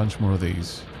a bunch more of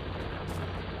these.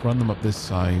 Run them up this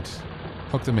side.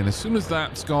 Hook them in. As soon as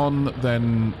that's gone,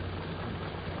 then...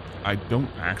 I don't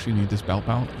actually need this belt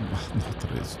balance. Not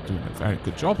that it's doing a very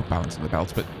good job of balancing the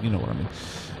belts, but you know what I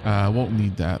mean. Won't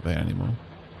need that there anymore.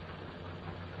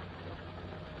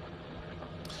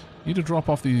 Need to drop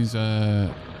off these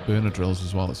burner drills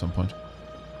as well at some point.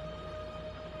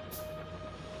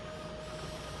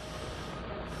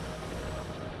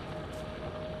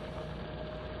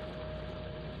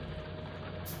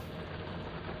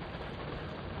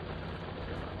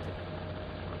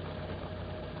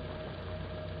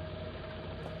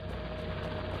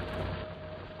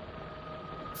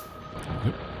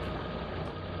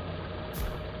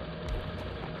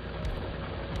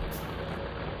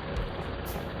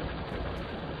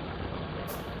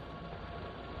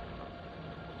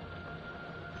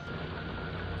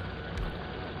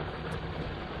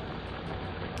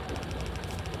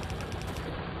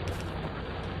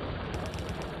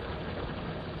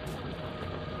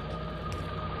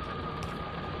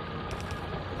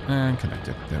 And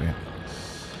connected. There we go.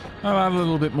 I'll add a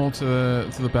little bit more to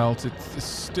the belt. It's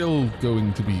still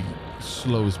going to be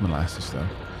slow as molasses,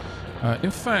 though.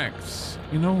 In fact,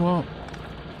 you know what?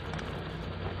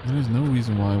 There's no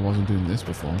reason why I wasn't doing this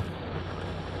before.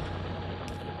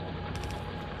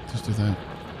 Just do that.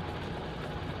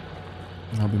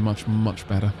 That'll be much, much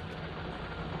better.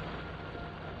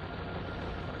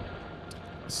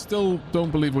 Still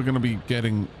don't believe we're going to be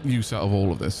getting use out of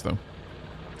all of this, though.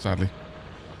 Sadly.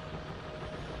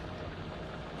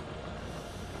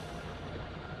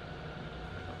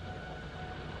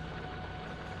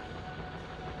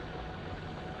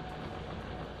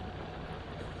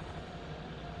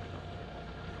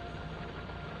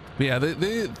 But yeah,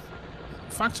 the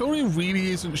Factorio really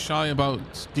isn't shy about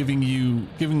giving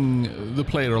the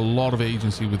player a lot of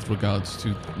agency with regards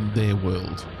to their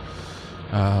world.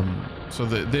 So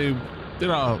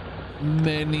there are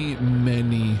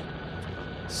many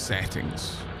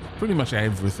settings, pretty much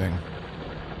everything.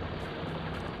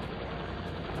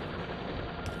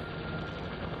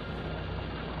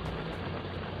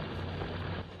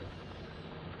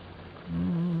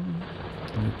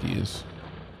 Gears.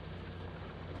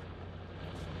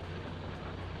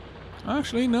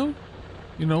 Actually, no.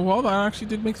 You know what? That actually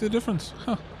did make the difference.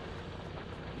 Huh.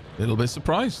 Little bit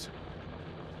surprised.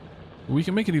 We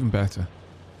can make it even better.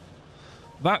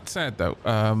 That said, though,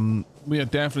 we are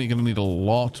definitely going to need a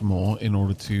lot more in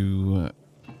order to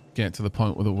get to the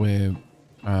point where we're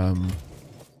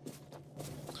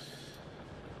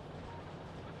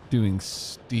doing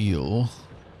steel.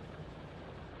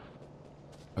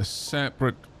 A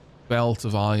separate belt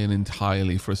of iron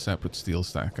entirely for a separate steel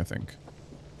stack, I think.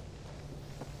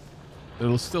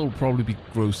 It'll still probably be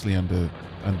grossly under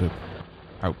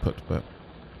output, but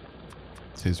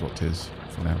tis what tis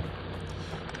for now.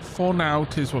 For now,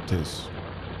 tis what tis.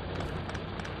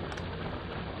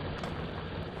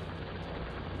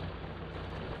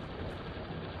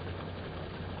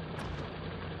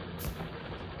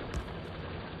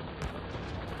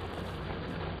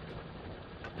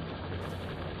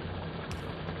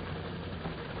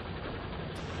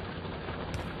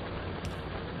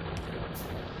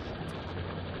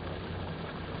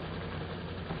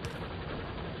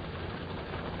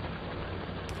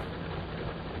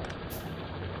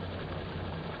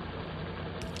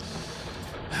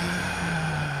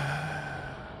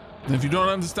 If you don't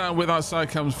understand where that side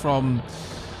comes from,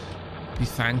 be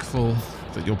thankful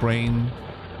that your brain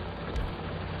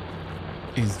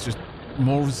is just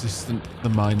more resistant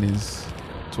than mine is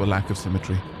to a lack of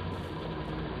symmetry.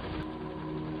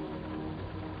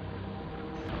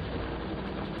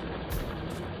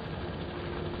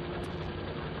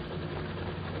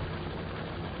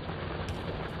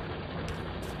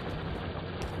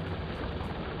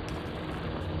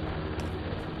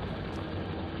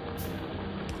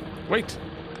 Wait!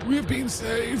 We have been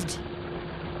saved!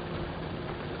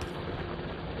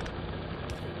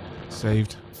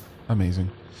 Saved. Amazing.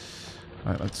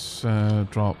 Right, let's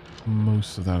drop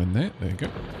most of that in there. There you go.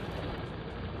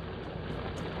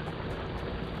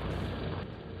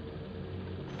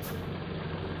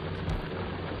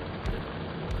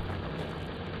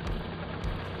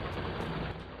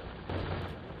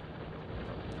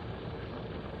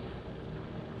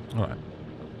 Alright.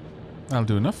 That'll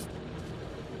do enough.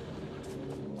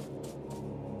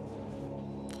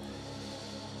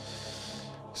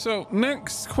 So,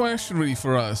 next question really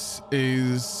for us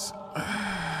is...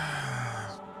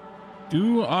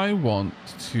 do I want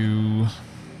to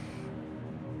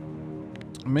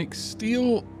make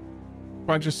steel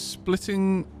by just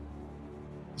splitting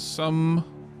some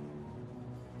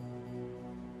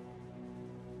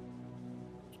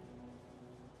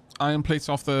iron plates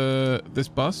off this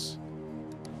bus,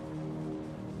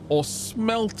 or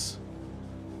smelt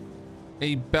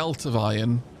a belt of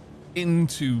iron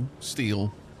into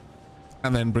steel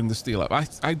and then bring the steel up?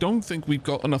 I don't think we've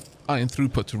got enough iron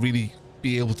throughput to really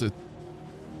be able to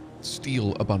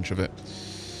steal a bunch of it.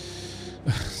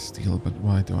 Steal, but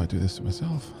why do I do this to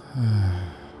myself?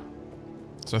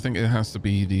 So I think it has to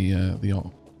be the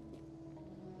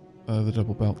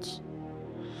double belts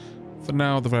for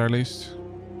now, at the very least.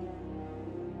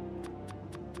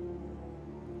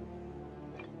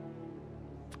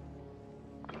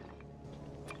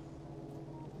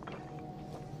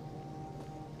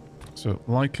 So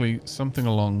likely something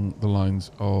along the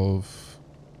lines of...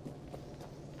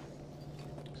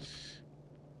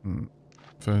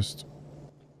 First,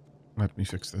 let me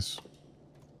fix this.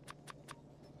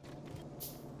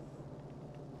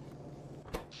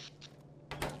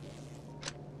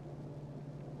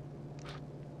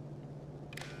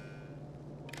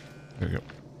 There we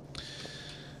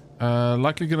go.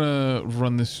 Likely gonna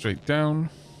run this straight down.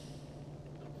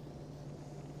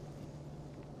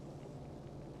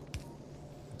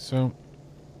 So,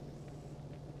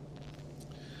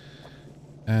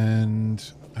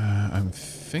 and I'm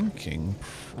thinking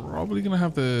probably gonna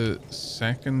have the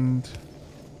second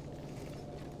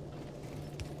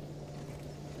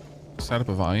setup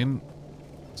of iron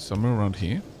somewhere around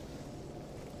here.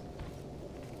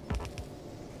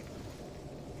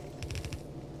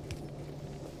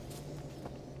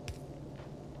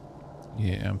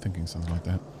 Yeah, I'm thinking something like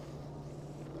that.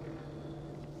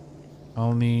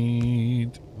 I'll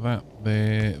need that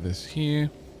there, this here.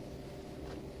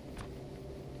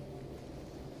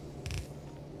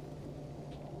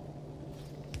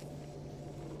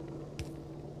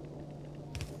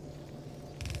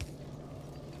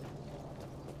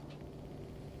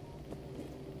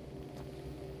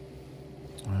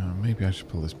 Maybe I should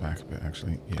pull this back a bit,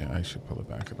 actually. Yeah, I should pull it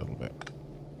back a little bit.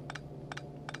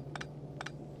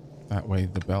 That way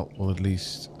the belt will at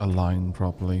least align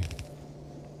properly.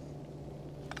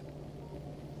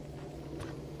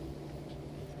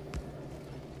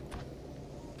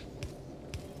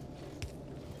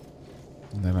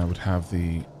 And then I would have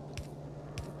the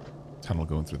tunnel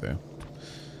going through there.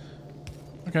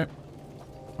 Okay.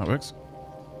 That works.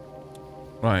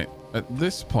 Right. At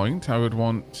this point, I would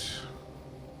want...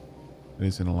 It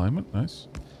is in alignment. Nice.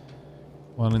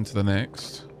 One into the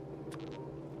next.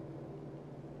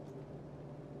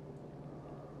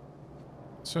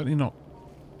 Certainly not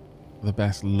the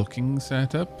best looking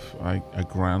setup, I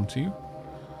grant you.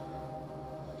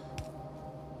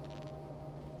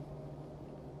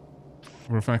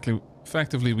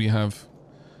 Effectively, we have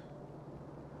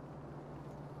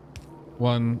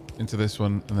one into this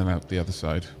one and then out the other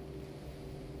side.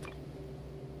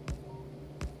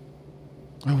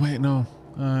 Oh wait, no.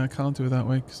 I can't do it that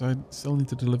way because I still need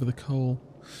to deliver the coal.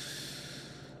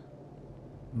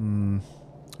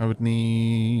 I would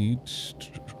need...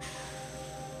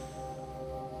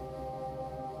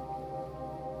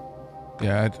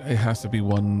 Yeah, it has to be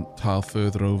one tile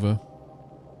further over.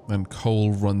 Then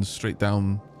coal runs straight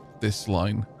down this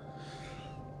line.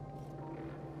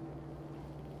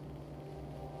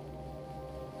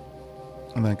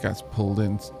 And that gets pulled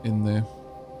in there.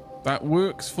 That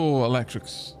works for electric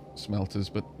smelters,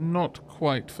 but not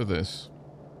quite for this.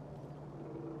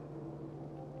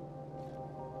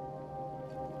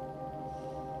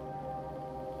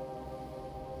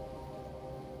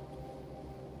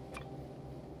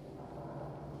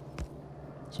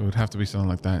 So it would have to be something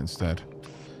like that instead.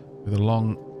 With a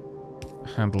long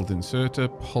handled inserter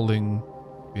pulling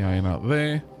the iron out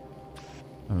there.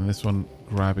 And then this one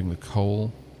grabbing the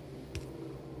coal.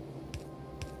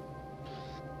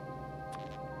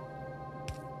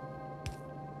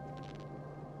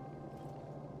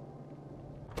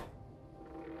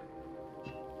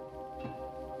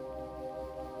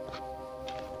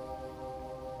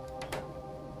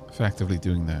 effectively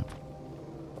doing that.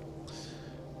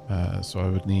 So I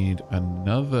would need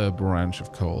another branch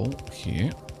of coal here.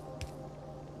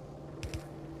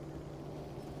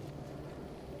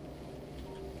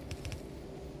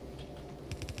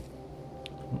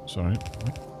 Oh, sorry.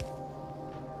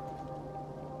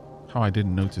 How I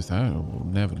didn't notice that, we'll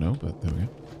never know, but there we go.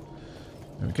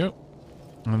 There we go.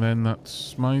 And then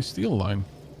that's my steel line.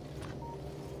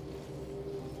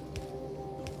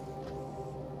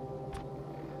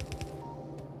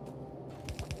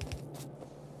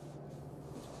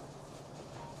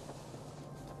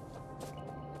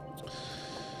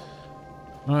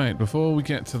 Alright, before we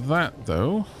get to that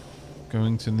though,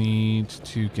 going to need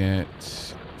to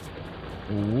get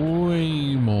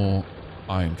way more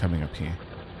iron coming up here.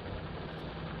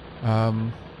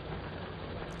 And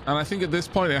I think at this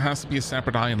point it has to be a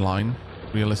separate iron line,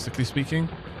 realistically speaking.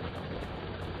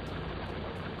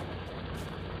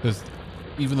 Because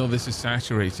even though this is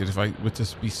saturated, if I were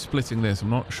to be splitting this, I'm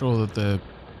not sure that the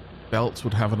belts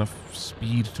would have enough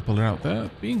speed to pull it out. That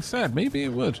being said, maybe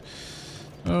it would.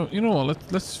 Oh, you know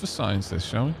what? Let's for science this,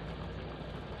 shall we?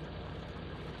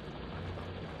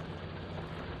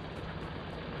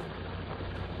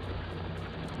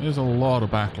 There's a lot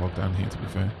of backlog down here, to be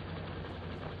fair.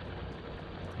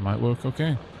 Might work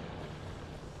okay.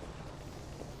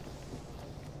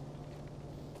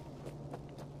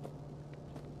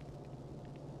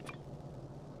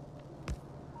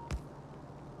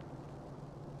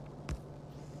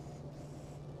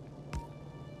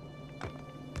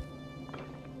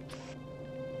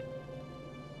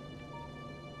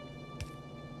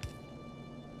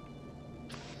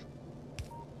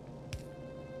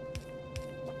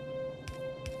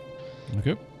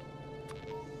 Okay.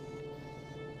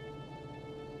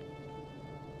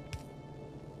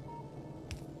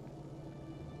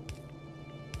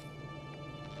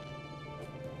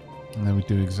 And then we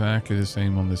do exactly the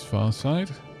same on this far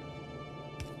side.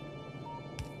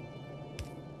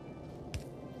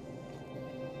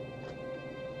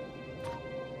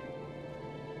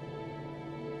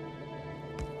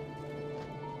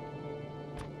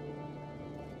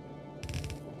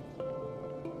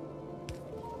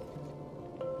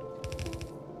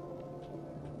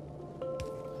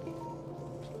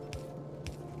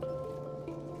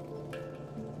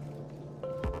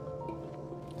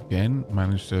 Again,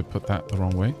 managed to put that the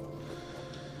wrong way.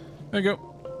 There you go.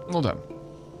 All done.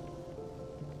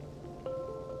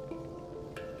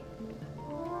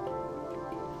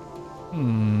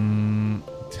 Hmm.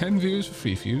 10 views for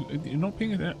free view. You're not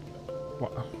paying it.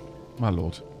 What? My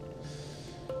lord.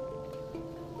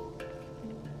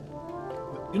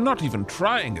 You're not even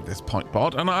trying at this point,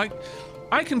 bot. And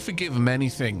I can forgive many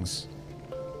things.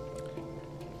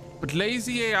 But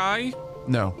lazy AI?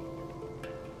 No.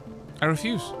 I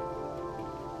refuse.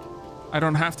 I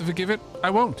don't have to forgive it. I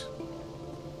won't.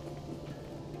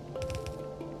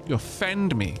 You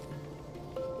offend me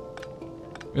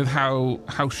with how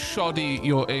shoddy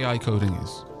your AI coding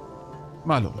is.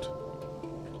 My lord.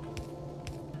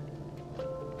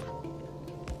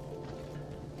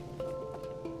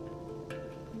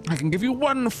 I can give you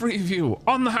one free view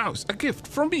on the house. A gift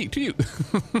from me to you.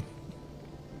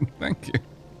 Thank you.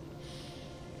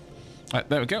 Right,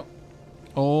 there we go.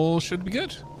 All should be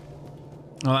good.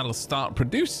 Now that'll start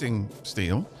producing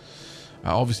steel.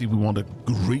 Obviously, we want to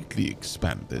greatly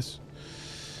expand this.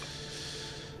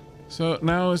 So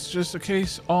now it's just a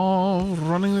case of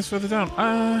running this further down.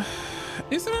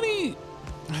 Is there any?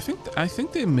 I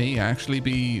think there may actually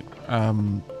be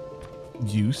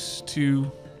use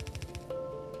to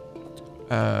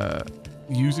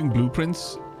using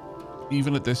blueprints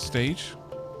even at this stage,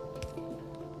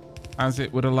 as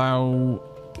it would allow.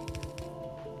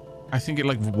 I think it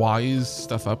like wires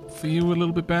stuff up for you a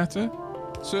little bit better.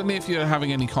 Certainly if you're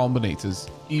having any combinators,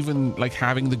 even like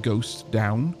having the ghost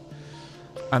down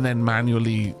and then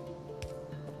manually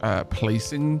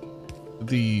placing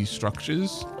the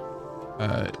structures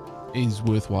is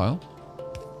worthwhile.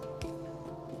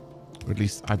 Or at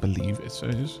least I believe it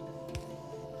is.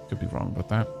 Could be wrong about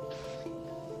that.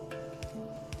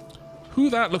 Who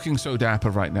that looking so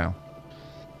dapper right now?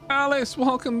 Alice,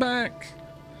 welcome back.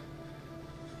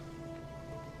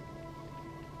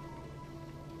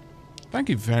 Thank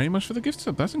you very much for the gift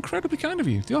sub. That's incredibly kind of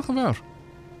you. Diolch yn fawr.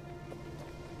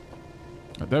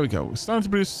 Right, there we go. We're starting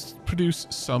to produce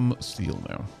some steel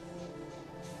now.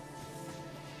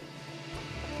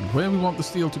 And where we want the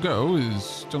steel to go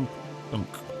is dunk,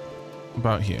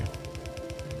 about here.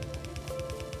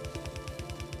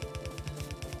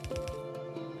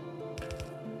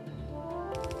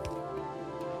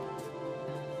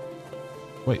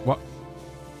 Wait, what?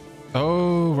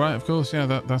 Oh. Oh, right, of course.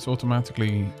 Yeah, that's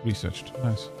automatically researched.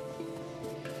 Nice.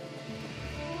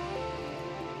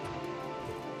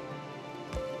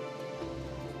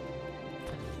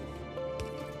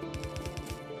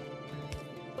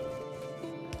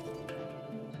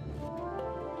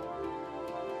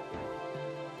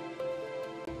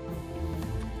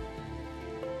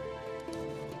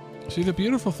 See, the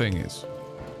beautiful thing is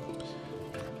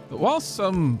that while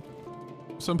some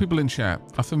people in chat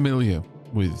are familiar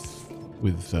with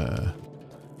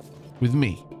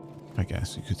me, I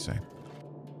guess you could say,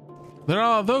 there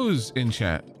are those in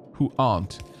chat who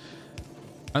aren't,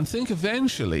 and think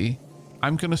eventually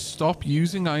I'm gonna stop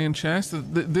using iron chest.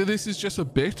 This is just a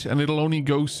bit, and it'll only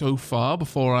go so far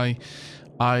before I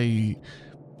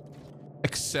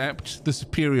accept the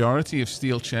superiority of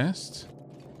steel chest.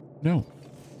 No.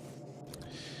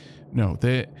 No,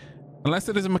 unless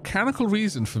there is a mechanical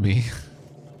reason for me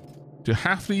to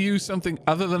have to use something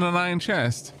other than an iron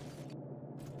chest,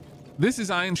 this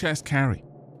is iron chest carry.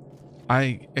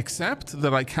 I accept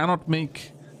that I cannot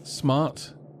make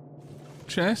smart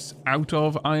chests out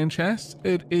of iron chests.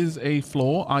 It is a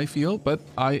flaw, I feel, but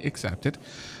I accept it.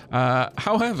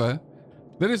 However,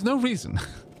 there is no reason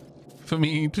for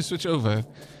me to switch over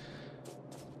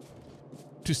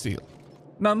to steel.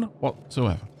 None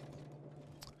whatsoever.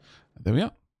 There we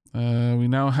are. We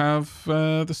now have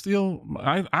the steel.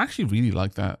 I actually really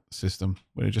like that system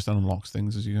where it just unlocks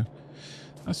things as you go.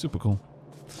 That's super cool.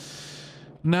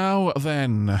 Now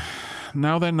then.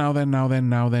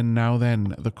 The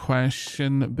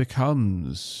question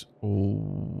becomes,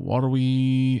 what are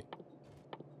we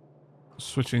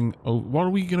switching? Oh, what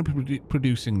are we going to be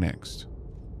producing next?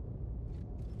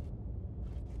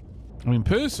 I mean,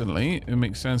 personally, it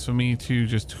makes sense for me to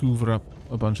just hoover up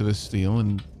a bunch of this steel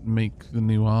and make the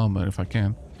new armor if I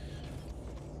can.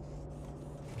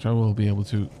 Which I will be able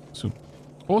to. So,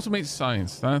 automate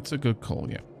science. That's a good call,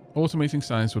 yeah. Automating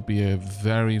science would be a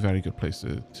very, very good place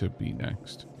to be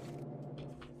next.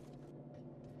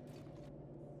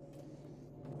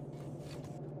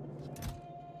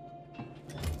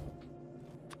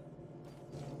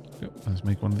 Yep, let's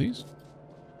make one of these.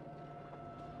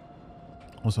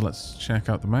 Also, let's check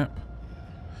out the map.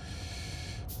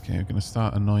 Okay, we're going to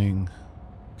start annoying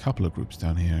a couple of groups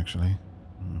down here, actually.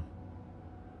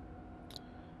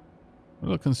 A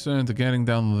little concerned that getting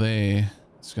down there,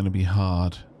 it's going to be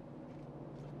hard.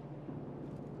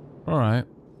 Alright,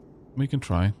 we can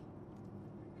try.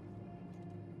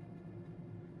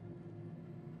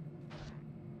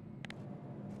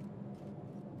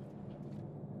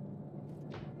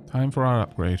 Time for our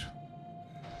upgrade.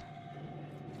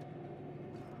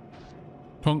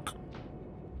 Punk.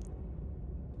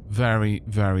 Very,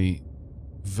 very,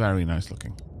 very nice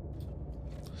looking.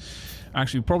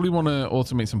 Actually, probably want to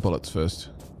automate some bullets first.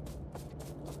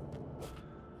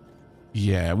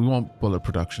 Yeah, we want bullet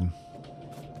production.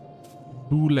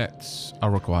 Bullets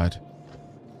are required.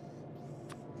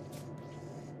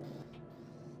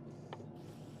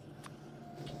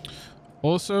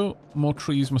 Also, more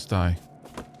trees must die.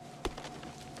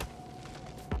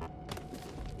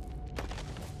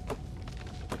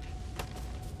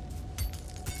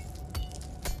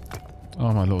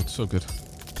 Oh my lord, so good.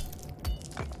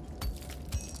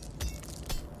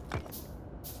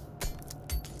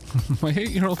 My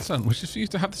 8-year-old son wishes for you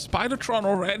to have the Spidertron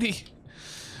already.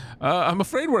 I'm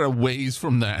afraid we're a ways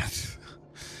from that.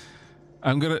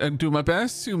 I'm going to do my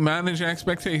best to manage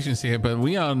expectations here, but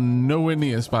we are nowhere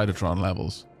near Spidertron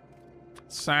levels.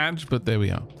 Sad, but there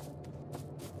we are.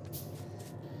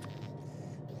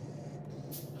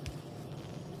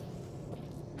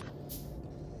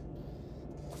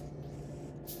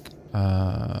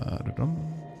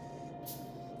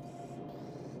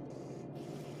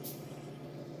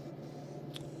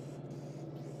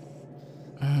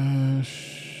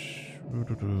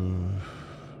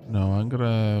 No, I'm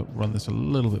gonna run this a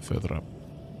little bit further up.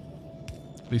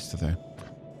 At least to there.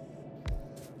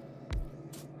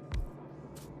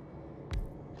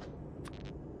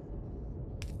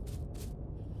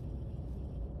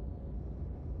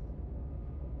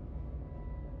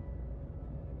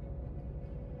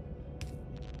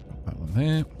 Put that one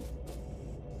there.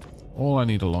 All I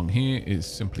need along here is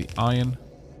simply iron.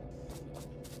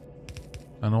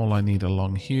 And all I need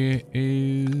along here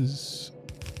is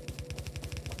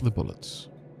the bullets.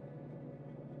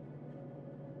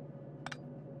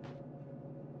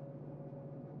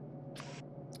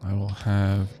 I will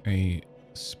have a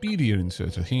speedier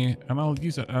inserter here, and I'll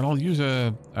use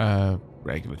a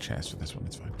regular chest for this one.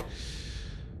 It's fine.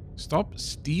 Stop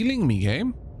stealing me,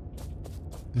 game.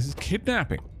 This is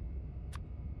kidnapping.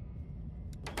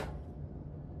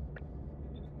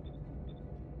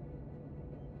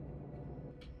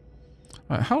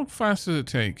 Right, how fast does it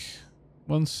take?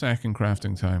 1 second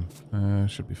crafting time.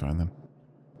 Should be fine then.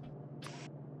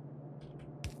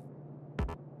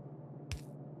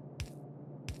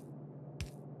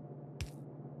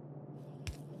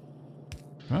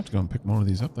 I have to go and pick more of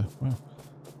these up though. Wow.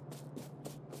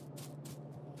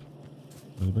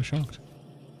 A little bit shocked.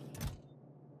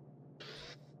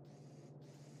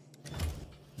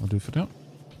 I'll do for now.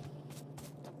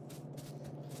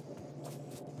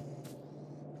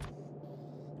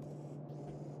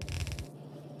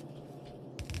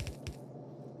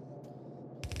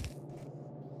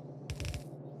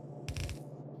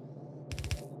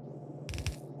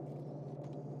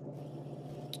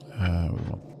 We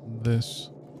want this.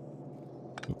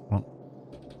 Oh.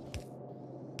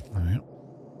 There we go.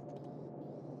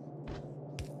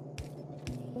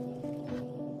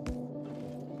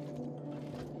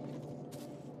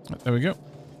 There we go.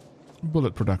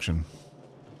 Bullet production.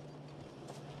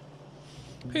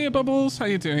 Hey Bubbles, how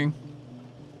you doing?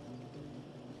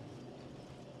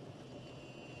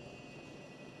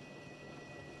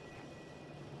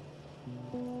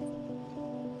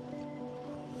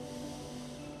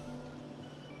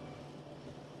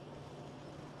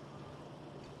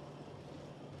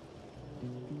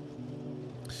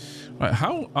 Right,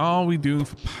 how are we doing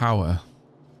for power?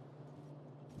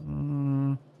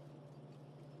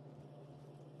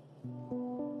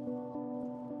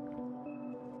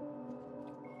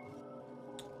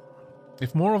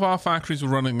 If more of our factories were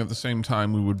running at the same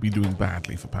time, we would be doing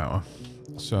badly for power.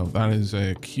 So that is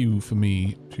a cue for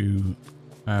me to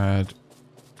add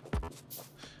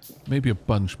maybe a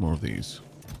bunch more of these.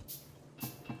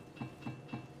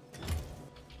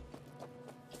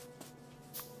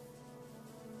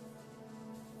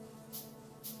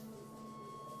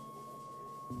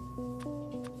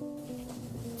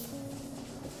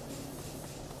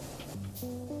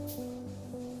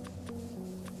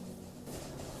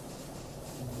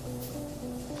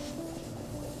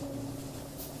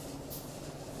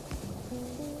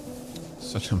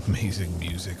 Such amazing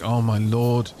music. Oh my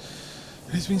lord.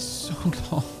 It has been so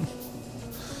long.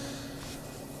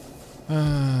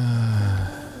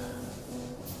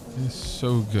 It's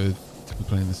so good to be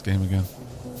playing this game again.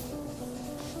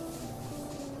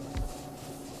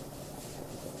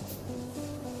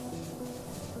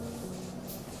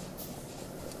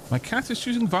 My cat is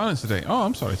choosing violence today. Oh,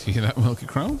 I'm sorry to hear that, Milky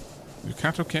Crown. Your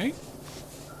cat okay?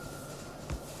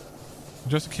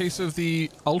 Just a case of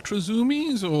the ultra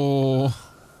zoomies or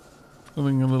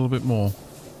something a little bit more?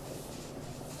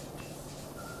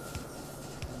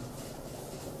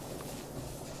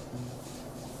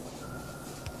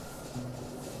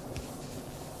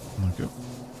 Okay.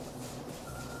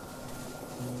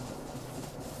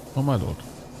 Oh my lord.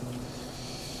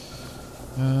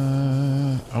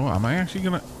 Oh, am I actually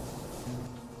gonna...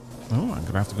 Oh, I'm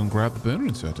gonna have to go and grab the burner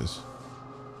inserters.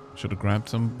 Should have grabbed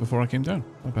some before I came down.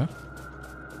 Not bad.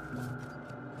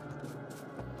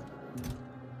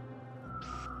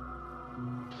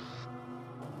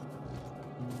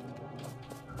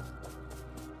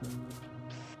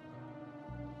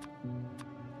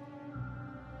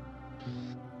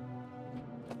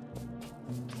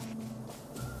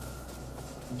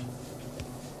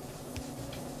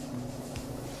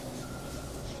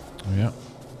 Yeah,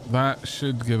 that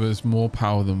should give us more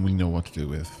power than we know what to do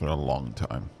with for a long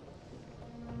time.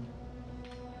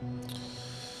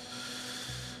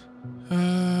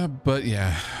 But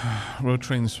yeah, Road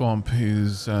Train Swamp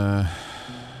is gonna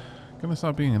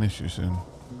start being an issue soon.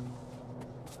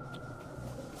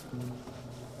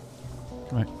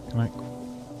 Can I?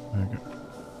 There we go.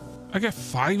 I get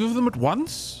 5 of them at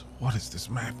once? What is this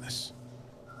madness?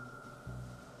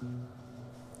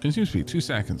 Consume speed, 2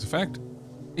 seconds. Effect,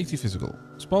 80 physical.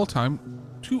 Spoil time,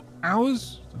 2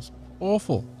 hours? That's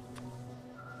awful.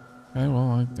 Okay,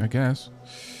 well, I guess.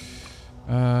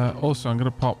 Also, I'm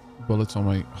going to pop bullets on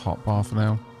my hotbar for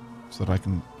now, so that I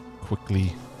can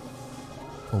quickly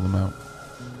pull them out.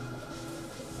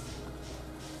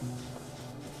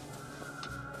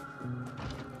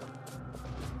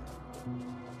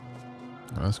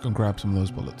 Right, let's go and grab some of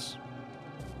those bullets.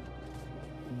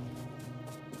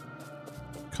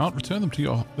 Can't return them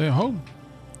to their home.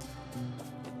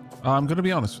 I'm going to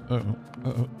be honest.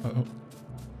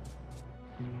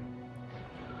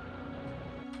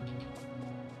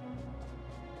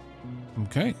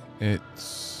 Okay, it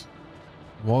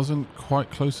wasn't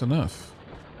quite close enough.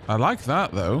 I like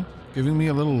that though, giving me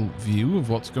a little view of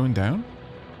what's going down.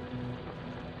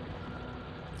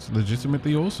 It's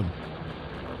legitimately awesome.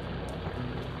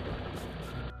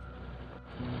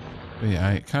 But yeah,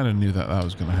 I kind of knew that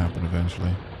was going to happen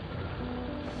eventually.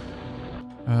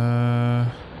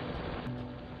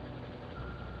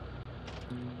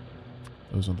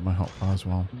 Those under my hotbar as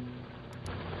well.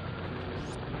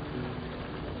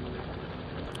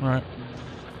 Alright.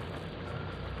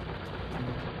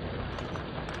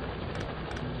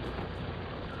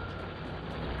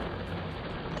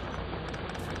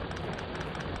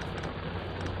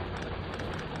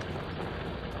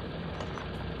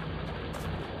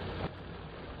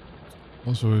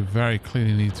 Also, we very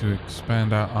clearly need to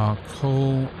expand out our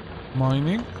coal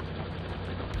mining.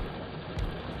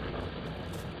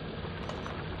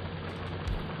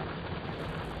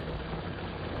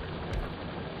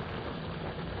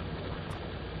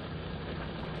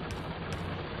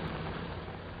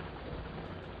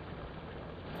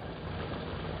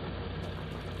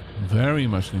 Very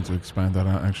much need to expand that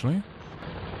out, actually.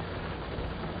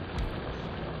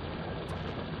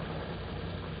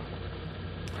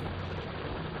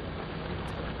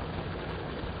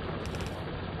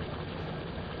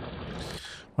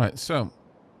 Right, so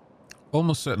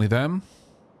almost certainly them.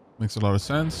 Makes a lot of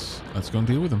sense. Let's go and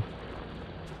deal with them.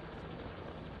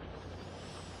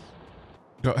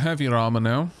 Got heavier armor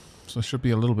now, so I should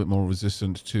be a little bit more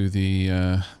resistant to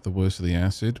the worst of the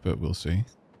acid, but we'll see.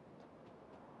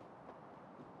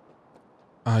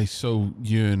 I so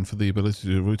yearn for the ability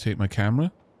to rotate my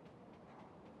camera.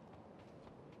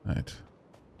 Right.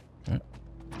 Okay.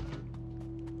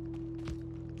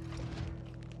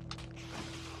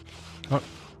 Oh.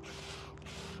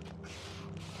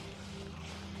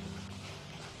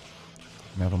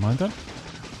 Never mind that.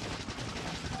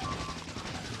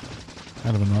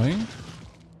 Kind of annoying.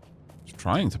 Just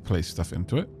trying to place stuff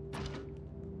into it.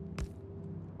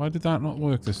 Why did that not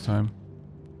work this time?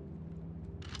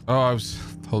 Oh, I was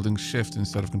holding shift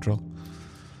instead of control.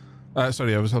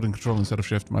 Sorry, I was holding control instead of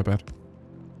shift. My bad.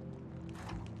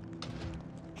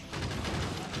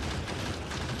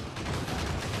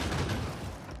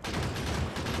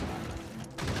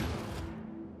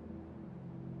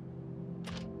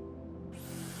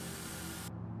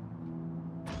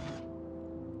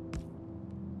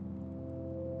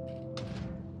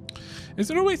 Is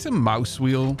there a way to mouse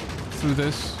wheel through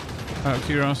this, out of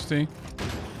curiosity?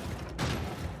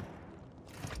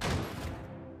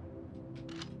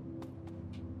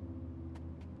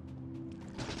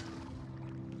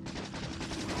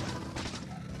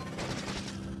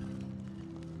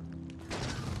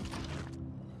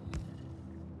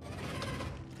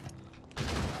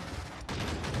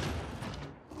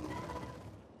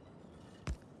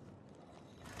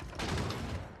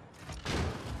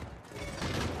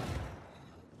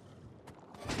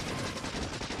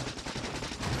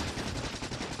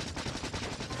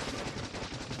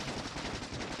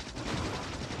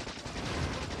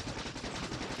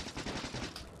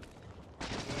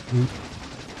 Root.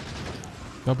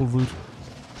 Double root.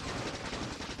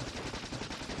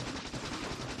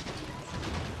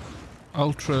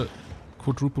 Ultra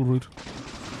quadruple root.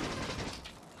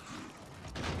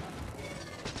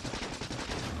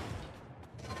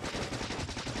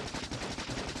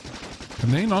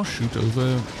 Can they not shoot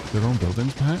over their own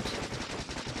buildings, perhaps?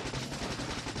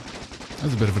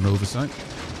 That's a bit of an oversight.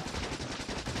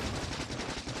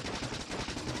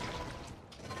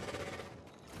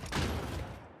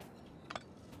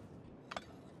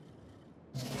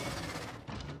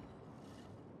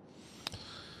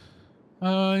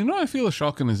 You know, I feel a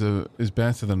shotgun is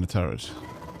better than a turret.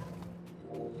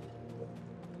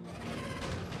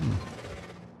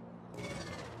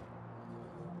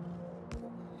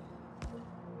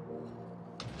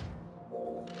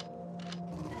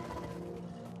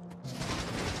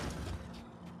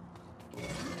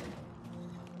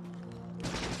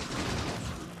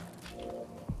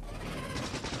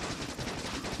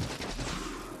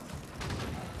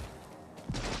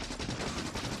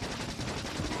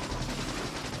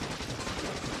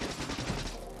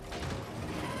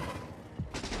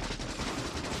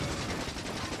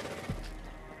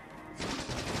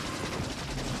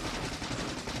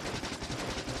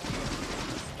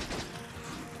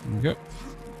 There we go.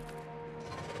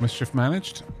 Mischief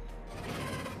managed.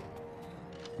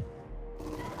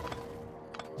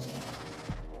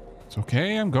 It's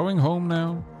okay, I'm going home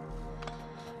now.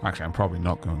 Actually, I'm probably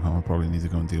not going home. I probably need to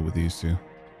go and deal with these two.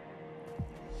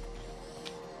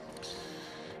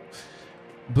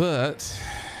 But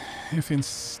if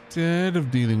instead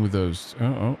of dealing with those...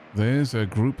 Oh, there's a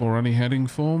group already heading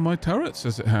for my turrets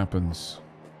as it happens.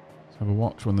 Let's have a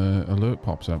watch when the alert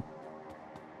pops up.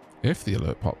 If the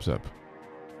alert pops up.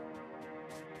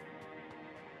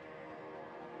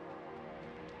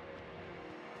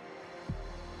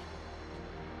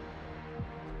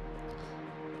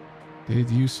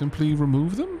 Did you simply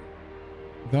remove them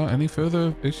without any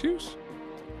further issues?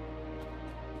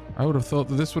 I would have thought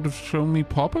that this would have shown me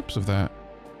pop-ups of that.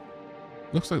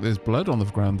 Looks like there's blood on the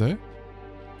ground there.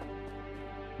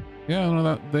 Yeah, no,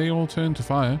 that they all turn to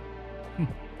fire.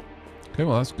 Okay,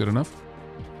 well, that's good enough.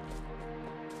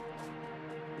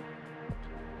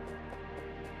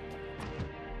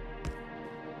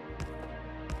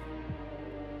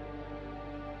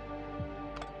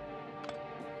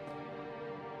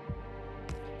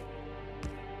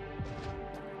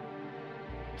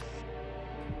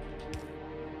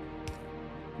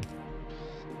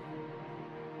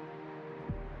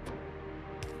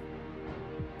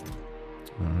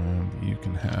 You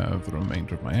can have the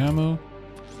remainder of my ammo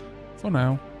for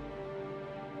now.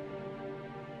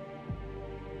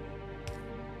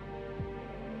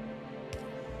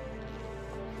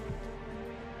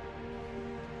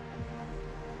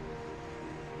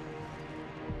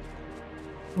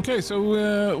 Okay,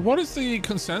 so what is the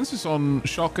consensus on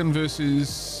shotgun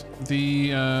versus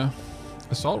the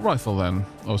assault rifle then?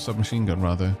 Or submachine gun,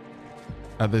 rather,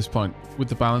 at this point, with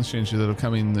the balance changes that have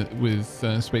come in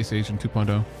with Space Agent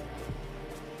 2.0?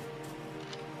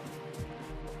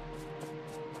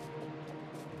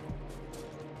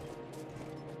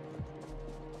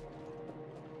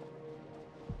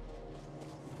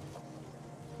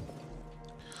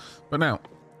 But now,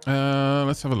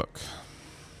 let's have a look.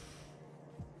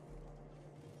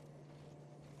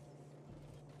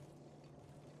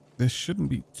 This shouldn't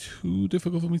be too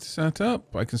difficult for me to set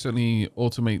up. I can certainly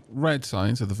automate red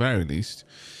signs at the very least.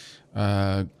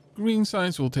 Green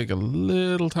signs will take a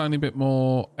little tiny bit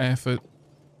more effort,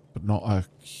 but not a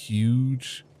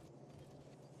huge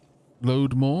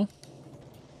load more.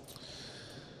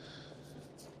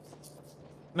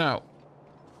 Now,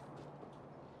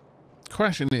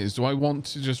 question is, do I want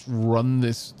to just run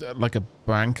this like a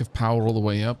bank of power all the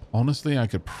way up? Honestly, I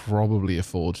could probably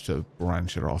afford to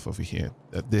branch it off over here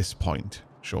at this point,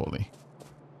 surely.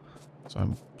 So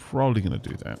I'm probably going to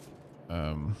do that.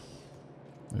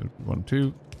 1,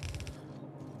 2.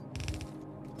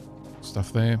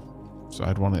 Stuff there. So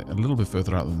I'd want it a little bit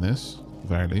further out than this, at the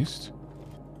very least.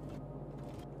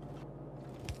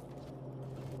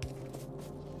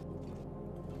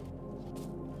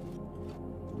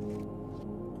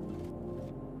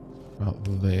 Well,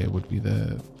 there would be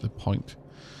the point.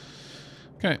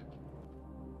 Okay.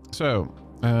 So,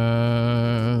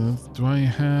 do I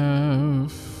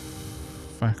have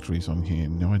factories on here?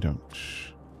 No, I don't.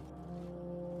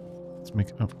 Let's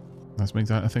make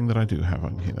that a thing that I do have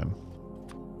on here then.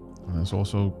 And let's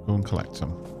also go and collect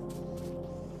some.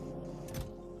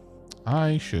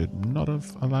 I should not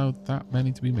have allowed that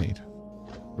many to be made.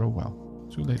 Oh well.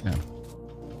 Too late now.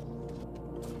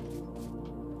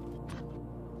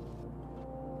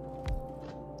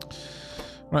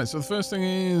 Right, so the first thing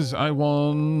is I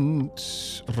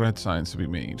want red signs to be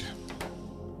made.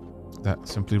 That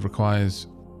simply requires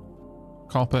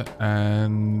copper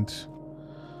and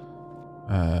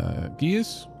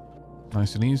gears.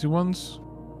 Nice and easy ones.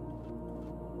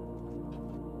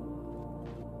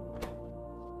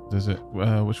 Does it?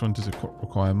 Which one does it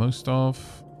require most of?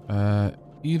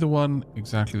 Either one,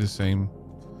 exactly the same.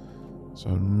 So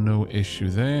no issue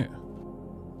there.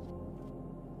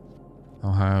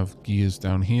 I'll have gears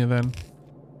down here then.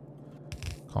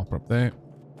 Copper up there.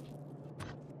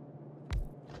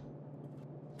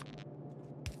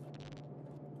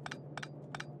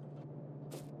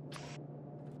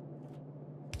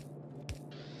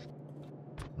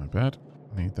 My bad.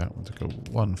 I need that one to go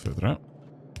one further out.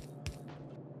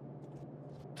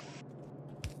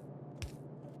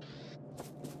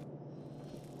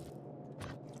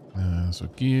 So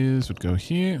gears would go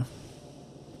here.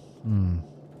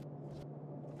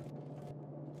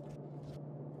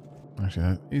 Actually,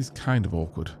 that is kind of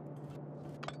awkward.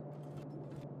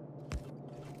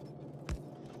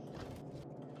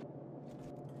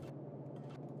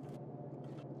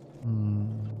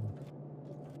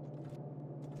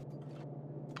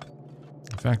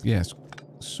 In fact, yes,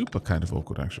 super kind of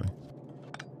awkward, actually.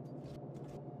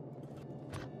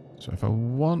 So if I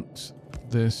want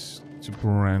this to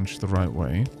branch the right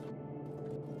way,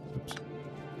 oops.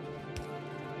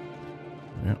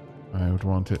 Yeah, I would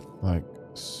want it like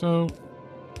so.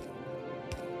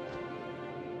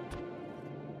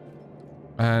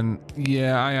 And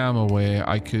yeah, I am aware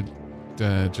I could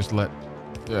just let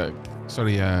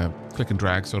click and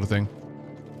drag sort of thing.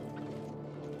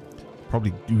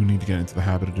 Probably do need to get into the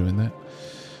habit of doing that.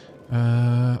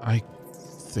 I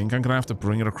think I'm gonna have to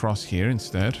bring it across here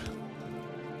instead.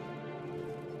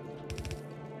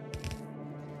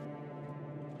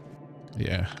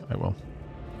 Yeah, I will.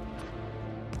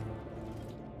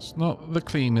 It's not the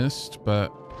cleanest,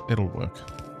 but it'll work.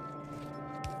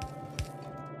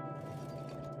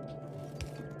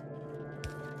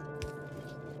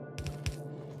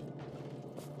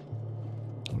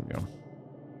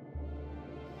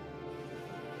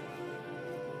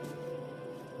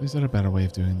 Is there a better way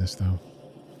of doing this, though?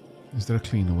 Is there a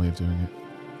cleaner way of doing it?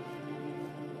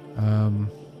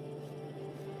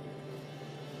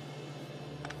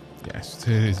 Yes,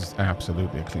 there is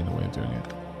absolutely a cleaner way of doing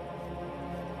it.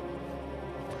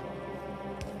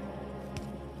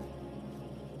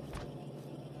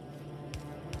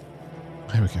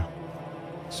 There we go.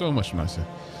 So much nicer.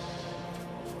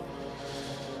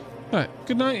 Alright,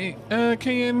 good night,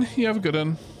 Kayan. You have a good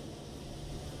one.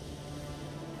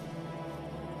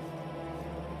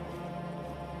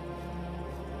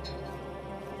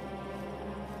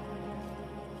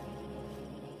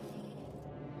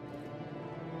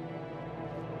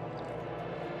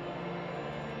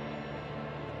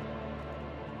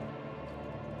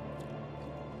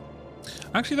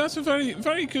 Actually, that's a very,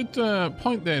 very good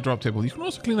point there, Drop Table. You can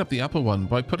also clean up the upper one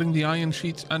by putting the iron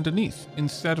sheets underneath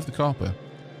instead of the copper.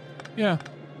 Yeah,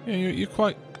 you're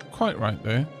quite right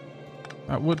there.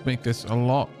 That would make this a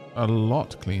lot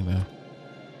cleaner.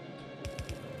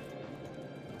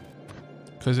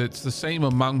 Because it's the same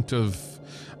amount of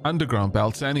underground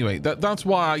belts anyway. That's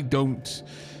why I don't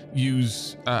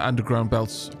use underground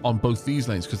belts on both these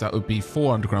lanes, because that would be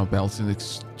 4 underground belts in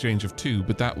exchange of 2,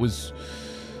 but that was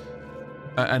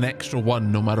an extra 1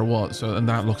 no matter what. So, and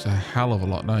that looks a hell of a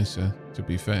lot nicer, to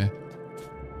be fair.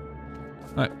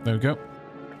 Right, there we go.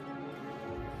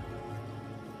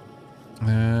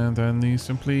 And then these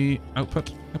simply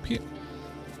output up here.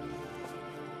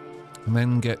 And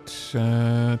then get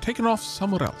taken off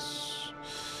somewhere else.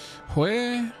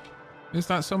 Where is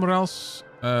that somewhere else?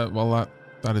 Well,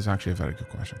 that is actually a very good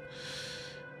question.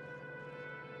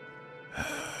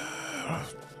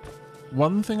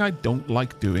 One thing I don't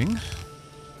like doing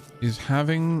is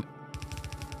having...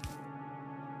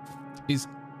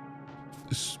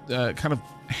 kind of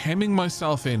hemming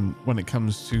myself in when it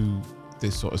comes to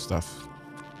this sort of stuff.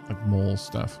 Like mall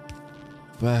stuff.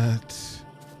 But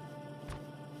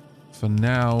for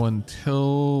now,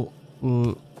 until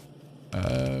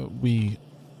we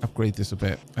upgrade this a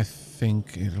bit, I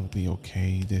think it'll be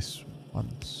okay this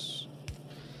once.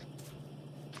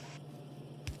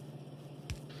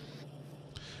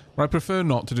 But I prefer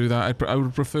not to do that. I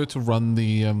would prefer to run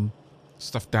the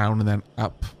stuff down and then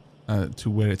up to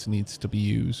where it needs to be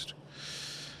used.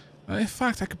 In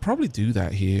fact, I could probably do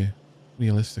that here,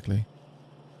 realistically.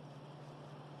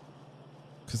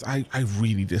 Because I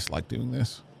really dislike doing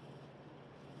this.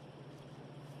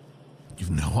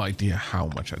 You've no idea how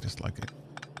much I dislike it.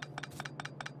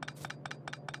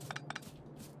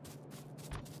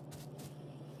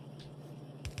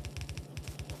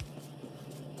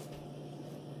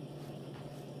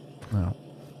 Now,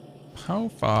 how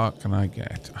far can I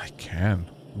get? I can.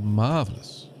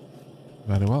 Marvelous.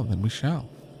 Very well, then we shall.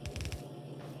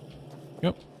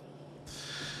 Yep.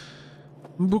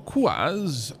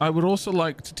 Because I would also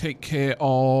like to take care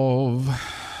of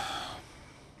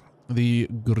the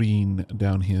green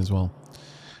down here as well.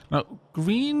 Now,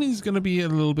 green is going to be a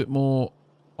little bit more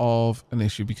of an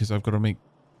issue because I've got to make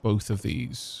both of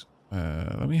these.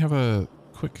 Let me have a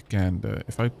quick gander.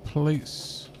 If I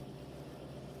place...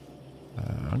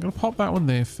 I'm going to pop that one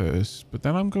there first, but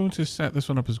then I'm going to set this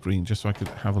one up as green just so I could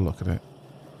have a look at it.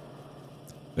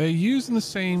 They're using the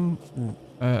same,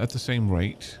 at the same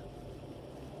rate.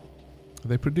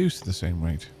 They produce at the same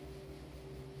rate.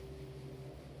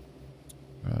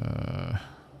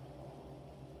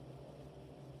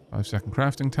 5-second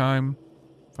crafting time.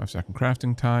 5-second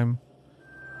crafting time.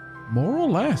 More or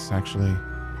less, actually.